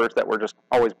full of servers that were just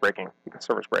always breaking.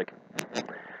 Servers break.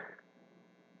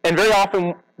 And very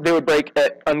often, they would break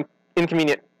at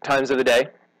inconvenient times of the day.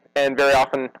 And very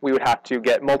often, we would have to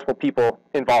get multiple people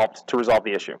involved to resolve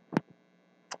the issue.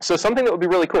 So something that would be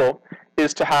really cool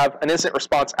is to have an incident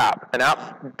response app, an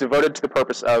app devoted to the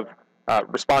purpose of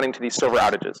responding to these server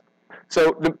outages.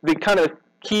 So the kind of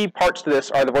key parts to this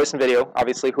are the voice and video.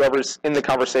 Obviously, whoever's in the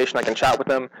conversation, I can chat with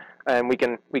them, and we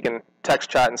can text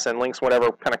chat and send links,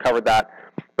 whatever, kind of covered that.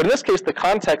 But in this case, the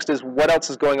context is what else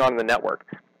is going on in the network.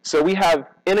 So we have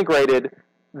integrated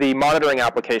the monitoring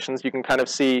applications. You can kind of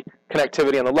see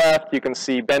connectivity on the left, you can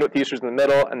see bandwidth users in the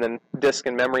middle, and then disk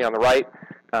and memory on the right.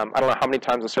 I don't know how many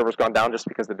times the server's gone down just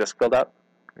because the disk filled up.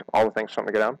 All the things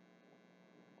starting to go down.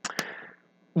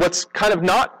 What's kind of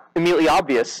not immediately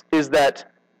obvious is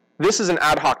that this is an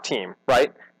ad hoc team,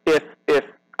 right? If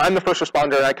I'm the first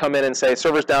responder and I come in and say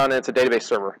server's down and it's a database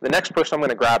server, the next person I'm going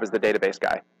to grab is the database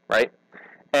guy, right?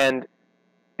 And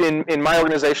in my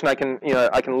organization, I can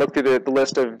look through the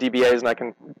list of DBAs and I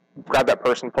can grab that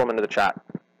person, pull them into the chat.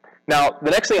 Now,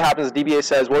 the next thing that happens is DBA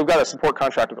says, well, we've got a support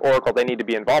contract with Oracle. They need to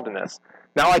be involved in this.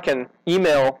 Now I can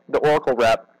email the Oracle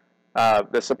rep,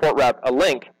 the support rep, a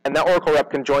link, and that Oracle rep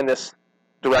can join this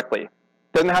directly.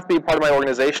 Doesn't have to be part of my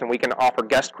organization. We can offer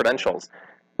guest credentials.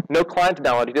 No client to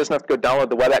download. He doesn't have to go download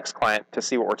the WebEx client to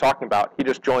see what we're talking about. He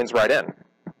just joins right in.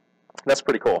 That's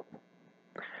pretty cool.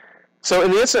 So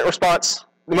in the incident response,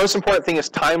 the most important thing is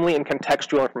timely and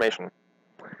contextual information,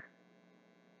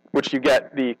 which you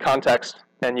get the context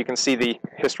and you can see the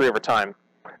history over time.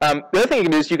 The other thing you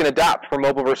can do is you can adapt for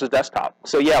mobile versus desktop.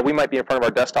 So yeah, we might be in front of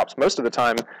our desktops most of the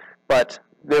time, but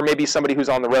there may be somebody who's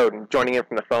on the road and joining in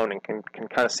from the phone and can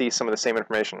kind of see some of the same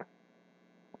information.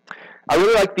 I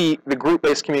really like the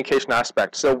group-based communication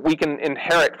aspect. So we can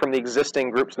inherit from the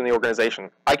existing groups in the organization.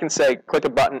 I can say, click a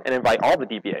button and invite all the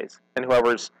DBAs, and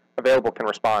whoever's available can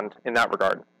respond in that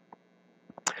regard.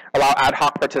 Allow ad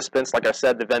hoc participants, like I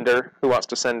said, the vendor who wants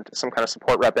to send some kind of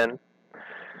support rep in.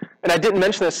 And I didn't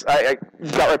mention this, I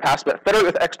got right past it, but federate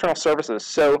with external services.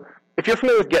 So if you're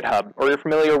familiar with GitHub, or you're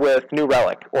familiar with New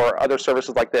Relic, or other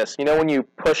services like this, you know when you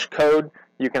push code,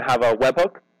 you can have a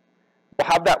webhook? We'll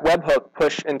have that webhook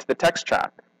push into the text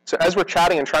chat. So as we're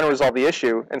chatting and trying to resolve the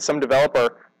issue, and some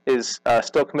developer is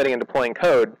still committing and deploying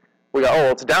code, we go, oh,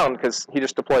 well, it's down because he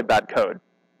just deployed bad code.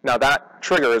 Now that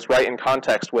trigger is right in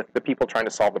context with the people trying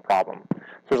to solve the problem. So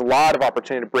there's a lot of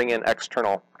opportunity to bring in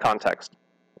external context.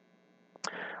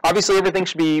 Obviously, everything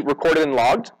should be recorded and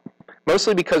logged,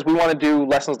 mostly because we want to do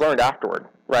lessons learned afterward,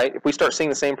 right? If we start seeing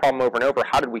the same problem over and over,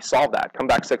 how did we solve that? Come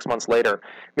back 6 months later.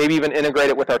 Maybe even integrate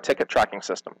it with our ticket tracking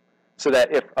system, so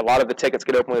that if a lot of the tickets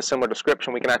get opened with a similar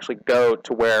description, we can actually go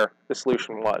to where the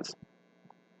solution was.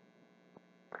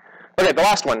 Okay, the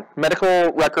last one,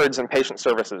 medical records and patient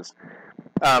services.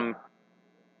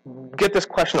 Get this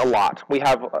question a lot. We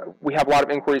have a lot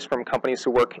of inquiries from companies who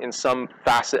work in some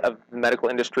facet of the medical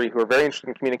industry who are very interested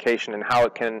in communication and how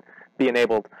it can be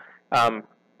enabled. And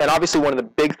obviously one of the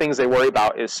big things they worry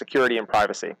about is security and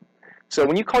privacy. So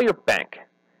when you call your bank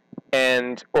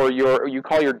or you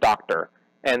call your doctor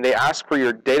and they ask for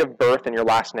your date of birth and your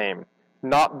last name,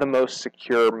 not the most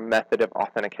secure method of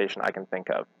authentication I can think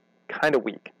of. Kind of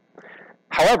weak.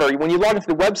 However, when you log into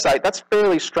the website, that's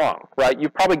fairly strong, right?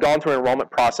 You've probably gone through an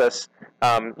enrollment process.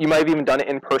 You might have even done it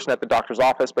in person at the doctor's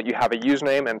office, but you have a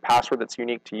username and password that's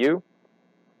unique to you.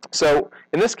 So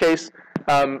in this case,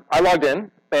 I logged in,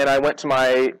 and I went to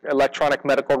my electronic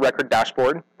medical record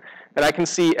dashboard, and I can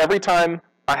see every time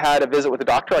I had a visit with the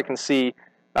doctor, I can see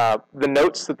the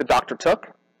notes that the doctor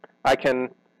took. I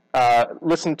can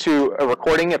listen to a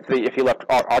recording if he left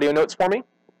audio notes for me.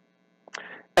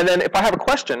 And then if I have a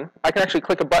question, I can actually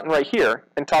click a button right here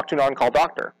and talk to an on-call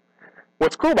doctor.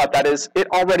 What's cool about that is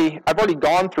I've already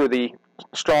gone through the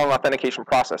strong authentication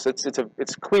process.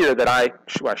 It's clear that I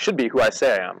should be who I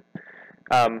say I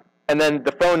am. And then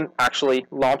the phone actually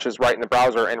launches right in the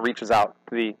browser and reaches out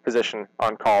to the physician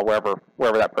on call wherever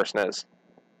that person is.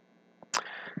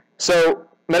 So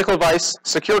medical device,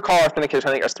 secure call authentication,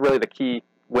 I think that's really the key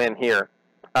win here.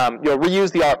 You'll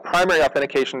reuse the primary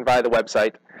authentication via the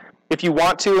website. If you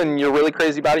want to and you're really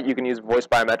crazy about it, you can use voice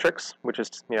biometrics, which is,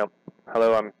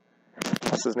 hello,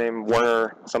 what's his name,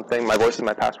 Warner something, my voice is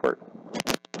my passport.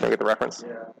 Can I get the reference?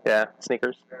 Yeah,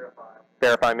 sneakers?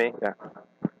 Verify me? Yeah.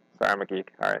 Sorry, I'm a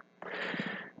geek. All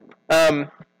right.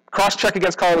 Cross-check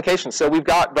against call location. So we've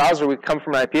got browser, we come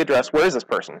from an IP address. Where is this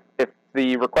person? If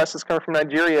the request is coming from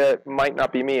Nigeria, it might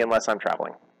not be me unless I'm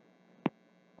traveling.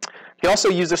 You can also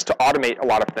use this to automate a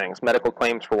lot of things, medical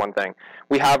claims for one thing.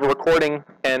 We have a recording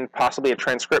and possibly a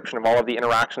transcription of all of the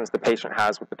interactions the patient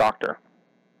has with the doctor.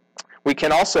 We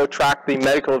can also track the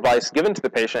medical advice given to the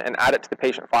patient and add it to the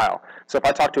patient file. So if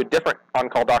I talk to a different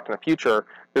on-call doctor in the future,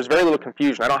 there's very little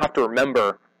confusion. I don't have to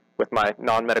remember with my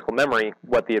non-medical memory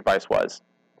what the advice was.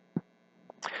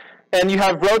 And you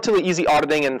have relatively easy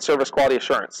auditing and service quality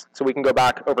assurance. So we can go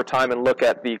back over time and look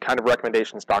at the kind of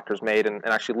recommendations doctors made and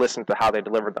actually listen to how they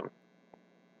delivered them.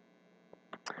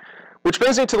 Which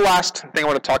brings me to the last thing I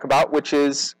want to talk about, which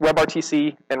is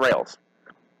WebRTC and Rails.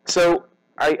 So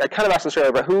I kind of asked this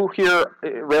earlier, but who here,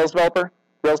 Rails developer?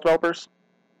 Rails developers?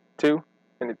 2?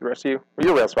 And the rest of you? Well,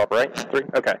 you're a Rails developer, right? 3?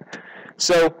 Okay.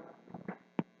 So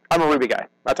I'm a Ruby guy.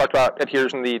 I talked about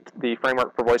Adheres and the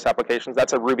framework for voice applications.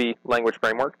 That's a Ruby language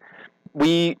framework.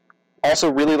 We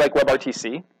also really like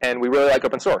WebRTC, and we really like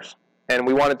open source. And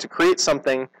we wanted to create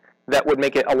something that would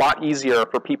make it a lot easier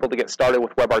for people to get started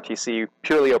with WebRTC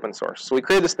purely open source. So we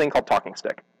created this thing called Talking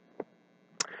Stick.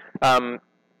 Talking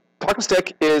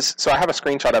Stick is, so I have a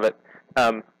screenshot of it.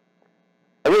 I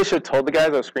really should have told the guys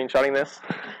I was screenshotting this.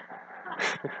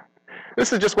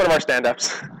 This is just one of our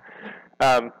stand-ups.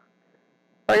 Oh,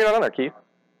 you're not on there, Keith.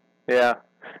 Yeah.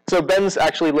 So Ben's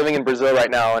actually living in Brazil right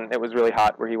now, and it was really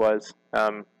hot where he was.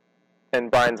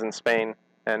 And Brian's in Spain,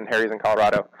 and Harry's in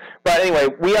Colorado. But anyway,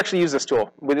 we actually use this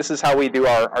tool. This is how we do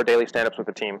our daily stand-ups with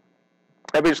the team.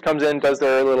 Everybody just comes in, does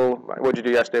their little, what did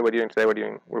you do yesterday, what are you doing today, what are you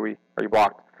doing, are you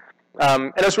blocked?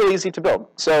 And it's really easy to build.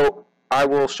 So I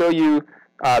will show you,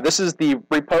 this is the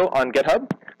repo on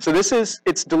GitHub. So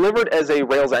it's delivered as a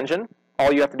Rails engine.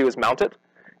 All you have to do is mount it.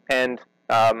 And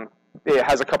it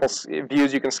has a couple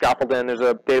views you can scaffold in. There's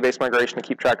a database migration to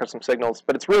keep track of some signals.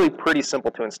 But it's really pretty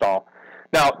simple to install.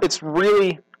 Now, it's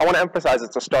really, I want to emphasize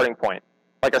it's a starting point.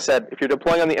 Like I said, if you're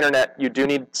deploying on the internet, you do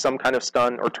need some kind of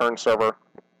stun or turn server.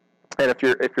 And if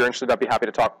you're interested, I'd be happy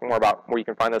to talk more about where you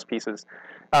can find those pieces.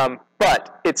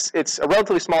 But it's a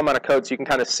relatively small amount of code, so you can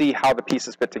kind of see how the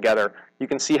pieces fit together. You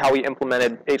can see how we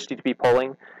implemented HTTP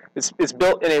polling. It's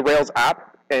built in a Rails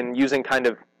app and using kind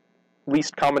of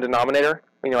least common denominator.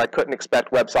 You know, I couldn't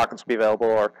expect WebSockets to be available,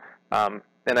 or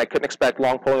and I couldn't expect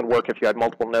long polling would work if you had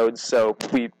multiple nodes, so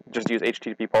we just use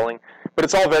HTTP polling. But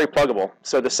it's all very pluggable.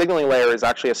 So the signaling layer is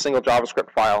actually a single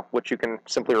JavaScript file, which you can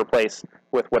simply replace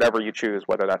with whatever you choose,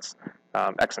 whether that's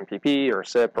XMPP or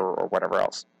SIP or whatever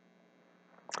else.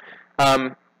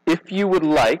 If you would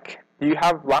like, do you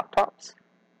have laptops?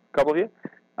 A couple of you?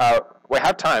 We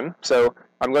have time, so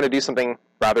I'm going to do something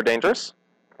rather dangerous,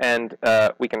 and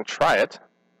we can try it.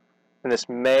 And this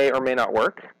may or may not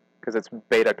work, because it's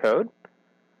beta code.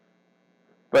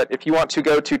 But if you want to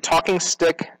go to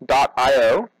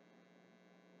talkingstick.io,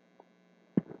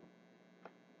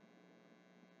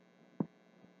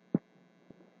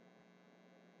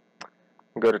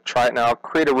 go to try it now,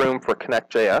 create a room for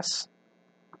Connect.js.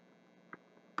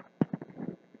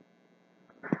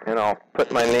 And I'll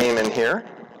put my name in here.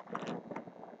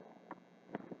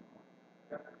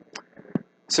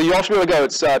 So you all should be able to go.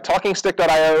 It's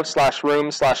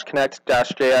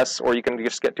talkingstick.io/room/connect-js, or you can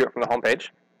just get to it from the homepage.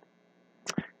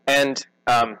 And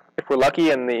if we're lucky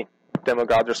and the demo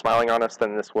gods are smiling on us,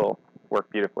 then this will work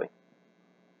beautifully.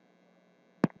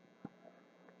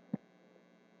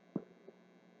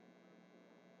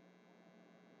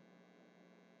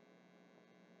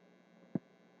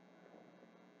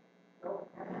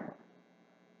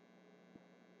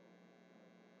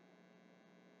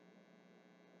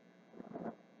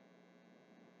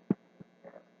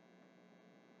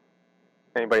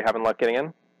 Anybody having luck getting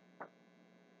in?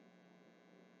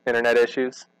 Internet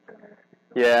issues?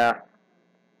 Yeah.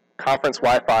 Conference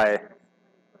Wi-Fi.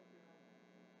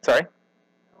 Sorry?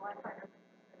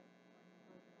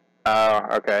 Oh,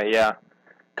 okay, yeah.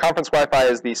 Conference Wi-Fi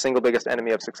is the single biggest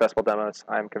enemy of successful demos,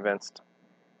 I'm convinced.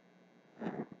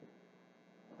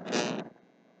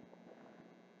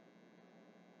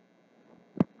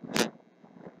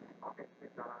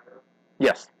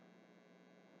 Yes.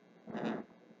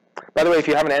 By the way, if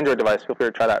you have an Android device, feel free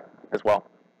to try that as well.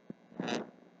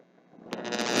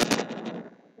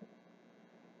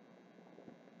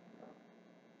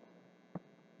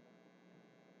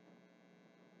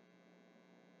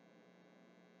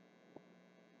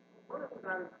 One of the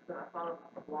times that I found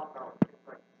a blog about things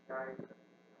like Skype and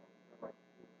like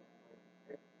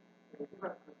they give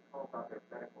us this call about their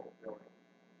medical billing.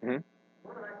 Mm-hmm.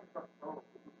 One of the nice things about the phone,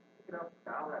 you can up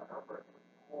dial that number and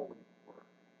always work.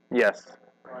 Yes.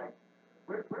 Like,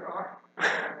 where are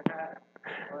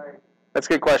like, That's a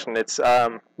good question. It's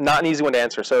not an easy one to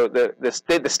answer. So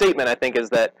the statement, I think, is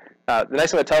that the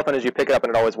nice thing about telephone is you pick it up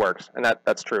and it always works, and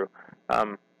that's true.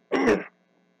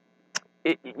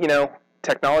 You know,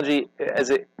 technology, as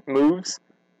it moves,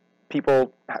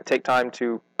 people take time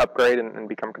to upgrade and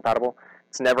become compatible.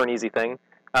 It's never an easy thing.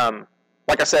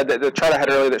 Like I said, the chart I had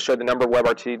earlier that showed the number of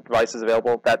WebRTC devices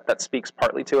available, that speaks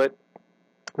partly to it.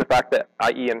 The fact that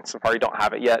IE and Safari don't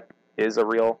have it yet is a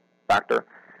real factor.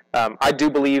 I do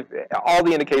believe all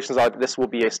the indications are that this will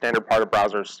be a standard part of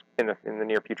browsers in the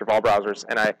near future of all browsers,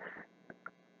 and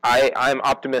I'm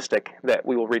optimistic that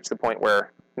we will reach the point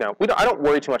where I don't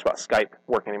worry too much about Skype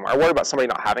working anymore. I worry about somebody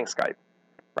not having Skype,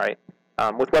 right?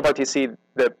 With WebRTC,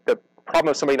 the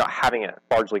problem of somebody not having it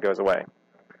largely goes away,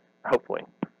 hopefully.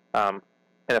 And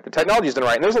if the technology is done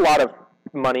right, and there's a lot of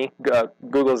money,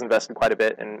 Google has invested quite a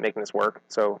bit in making this work,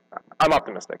 so I'm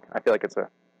optimistic. I feel like I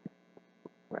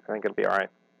think it'll be all right.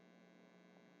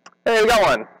 Hey, we got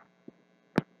one.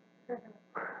 And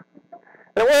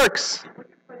it works.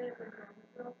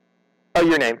 Oh,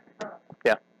 your name.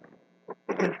 Yeah.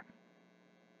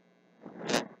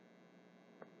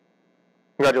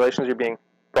 Congratulations, you're being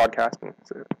broadcast.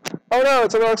 Oh no,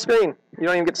 it's on the wrong screen. You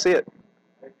don't even get to see it.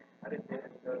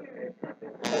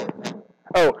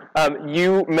 Oh,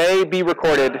 you may be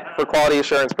recorded for quality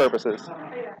assurance purposes.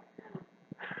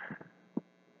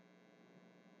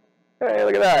 Hey,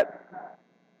 look at that.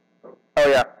 Oh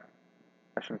yeah,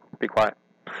 I should be quiet.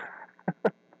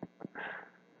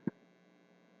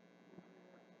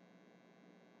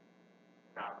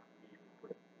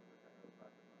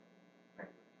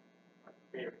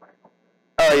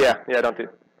 Oh yeah, don't do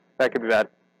that. Could be bad.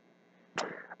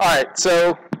 All right,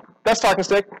 so that's Talking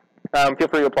Stick. Feel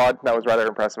free to applaud. That was rather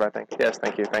impressive, I think. Yes,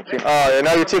 thank you. Oh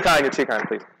no, you're too kind. You're too kind.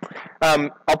 Please.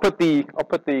 I'll put the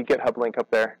GitHub link up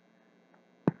there.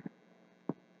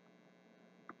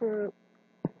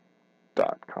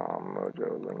 .com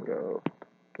Mojo Lingo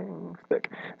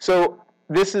Stick. So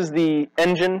this is the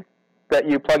engine that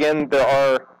you plug in. There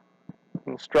are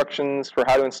instructions for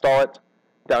how to install it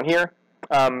down here.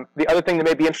 The other thing that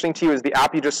may be interesting to you is the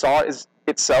app you just saw is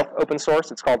itself open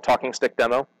source. It's called Talking Stick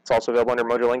Demo. It's also available under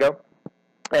Mojo Lingo.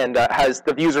 And has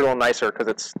the views are a little nicer because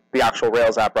it's the actual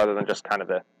Rails app rather than just kind of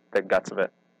the guts of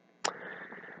it.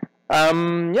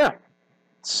 Yeah,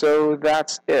 so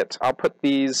that's it. I'll put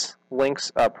these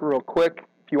links up real quick.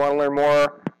 If you want to learn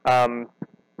more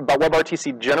about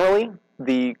WebRTC generally,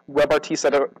 the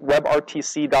WebRTC.org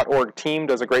team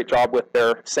does a great job with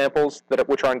their samples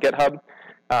which are on GitHub.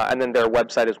 And then their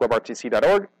website is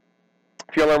WebRTC.org.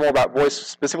 If you want to learn more about voice,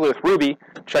 specifically with Ruby,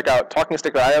 check out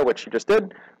TalkingStick.io, which you just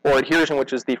did, or Adhesion,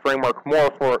 which is the framework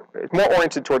it's more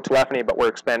oriented toward telephony, but we're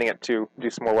expanding it to do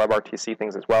some more WebRTC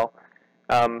things as well.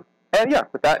 And yeah,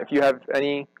 with that, if you have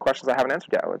any questions I haven't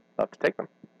answered yet, I would love to take them.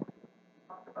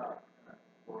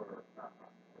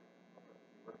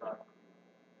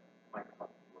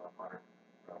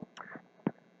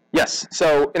 Yes,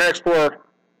 so Internet Explorer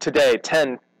today,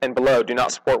 10 and below, do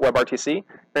not support WebRTC.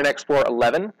 Internet Explorer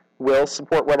 11 will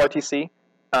support WebRTC.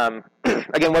 Again,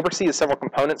 WebRTC has several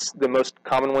components. The most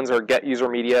common ones are Get User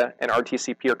Media and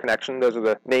RTC Peer Connection. Those are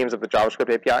the names of the JavaScript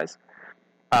APIs.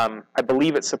 I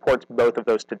believe it supports both of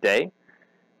those today.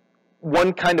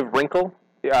 One kind of wrinkle,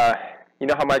 you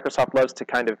know how Microsoft loves to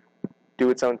kind of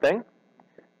do its own thing?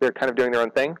 They're kind of doing their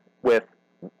own thing with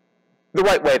the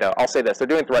right way, though. I'll say this. They're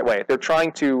doing it the right way. They're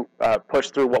trying to push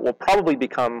through what will probably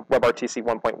become WebRTC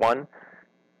 1.1.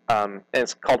 And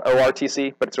it's called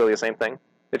ORTC, but it's really the same thing.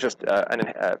 It's just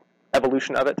an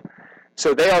evolution of it.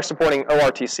 So they are supporting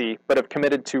ORTC, but have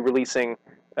committed to releasing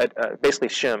basically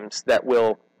shims that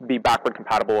will be backward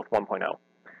compatible with 1.0.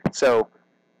 So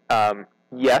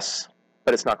yes,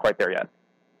 but it's not quite there yet.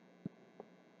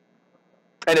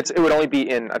 And it would only be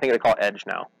in, I think they call it Edge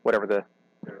now, whatever their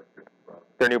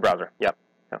new browser. Yep.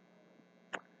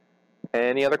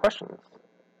 Any other questions?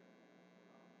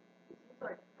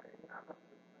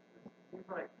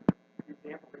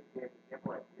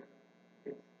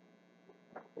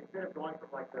 Instead of going from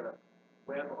like the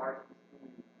WebRTC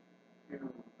to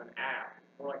an app,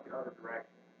 more like the other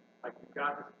direction. Like you've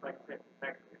got this, like you said,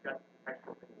 you've got this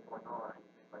contextual thing going on. And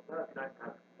you think like, well, it'd be nice to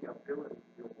have the ability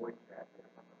to do a voice chat or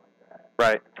something like that.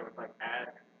 Right. So it's like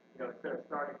instead of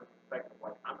starting from the perspective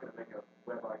like I'm going to make a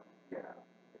WebRTC app,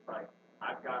 it's like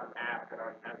I've got an app that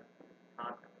already has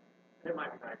content. And it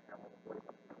might be nice to have a voice.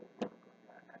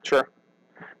 Sure.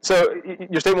 So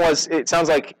your statement was, it sounds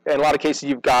like in a lot of cases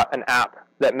you've got an app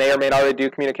that may or may not already do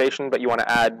communication, but you want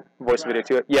to add voice and video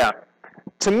to it. Yeah.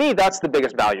 To me, that's the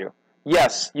biggest value.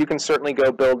 Yes, you can certainly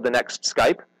go build the next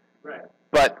Skype, right,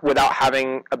 but without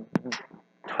having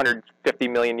 150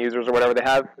 million users or whatever they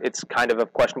have, it's kind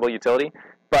of questionable utility.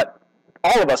 But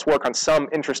all of us work on some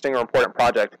interesting or important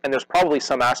project, and there's probably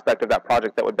some aspect of that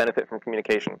project that would benefit from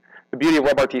communication. The beauty of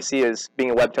WebRTC is, being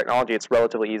a web technology, it's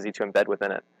relatively easy to embed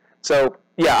within it. So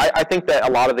yeah, I think that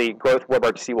a lot of the growth of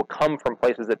WebRTC will come from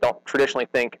places that don't traditionally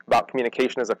think about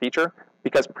communication as a feature,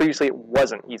 because previously it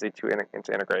wasn't easy to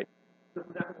integrate. So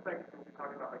from that perspective, when you're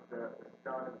talking about like the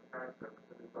stun and the turn service,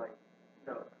 it's like,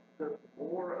 the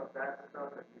more of that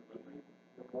stuff that you need,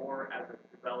 the more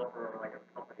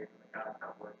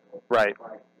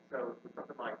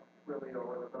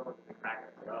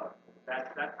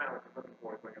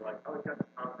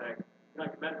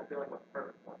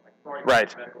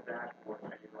Right. medical dashboard,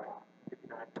 and you're like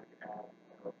 59 you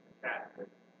could add chat.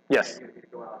 Yes. You need to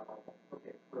go out and look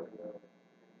at Twilio and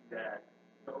do that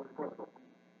over the course of a week.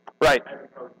 Right. As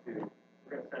opposed to,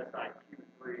 we're going to set aside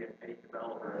Q3 and any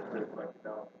developer to like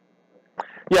develop.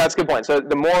 Yeah, that's a good point. So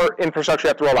the more infrastructure you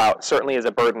have to roll out certainly is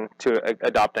a burden to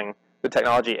adopting the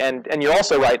technology. And you're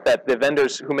also right that the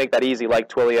vendors who make that easy, like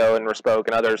Twilio and Respoke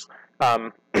and others,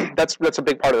 that's a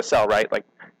big part of the sell, right? Like,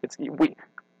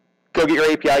 go get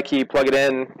your API key, plug it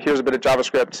in, here's a bit of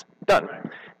JavaScript, done.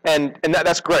 And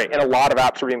that's great, and a lot of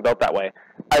apps are being built that way.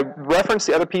 I reference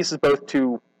the other pieces both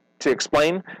to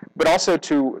explain, but also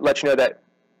to let you know that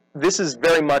this is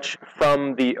very much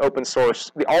from the open source.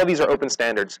 All of these are open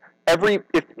standards.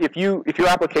 If your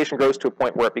application grows to a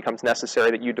point where it becomes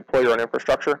necessary that you deploy your own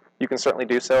infrastructure, you can certainly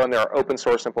do so, and there are open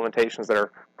source implementations that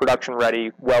are production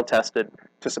ready, well tested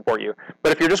to support you.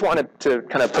 But if you're just wanting to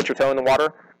kind of put your toe in the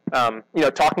water,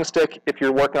 Talking Stick, if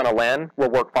you're working on a LAN, will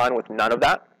work fine with none of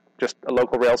that, just a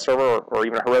local Rails server or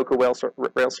even a Heroku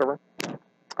Rails server.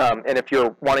 And if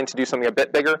you're wanting to do something a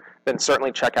bit bigger, then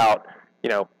certainly check out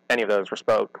any of those,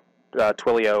 Respoke,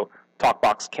 Twilio,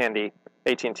 TalkBox, Candy,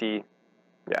 AT&T,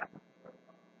 yeah.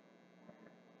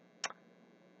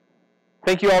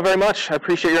 Thank you all very much. I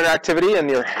appreciate your interactivity and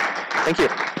thank you.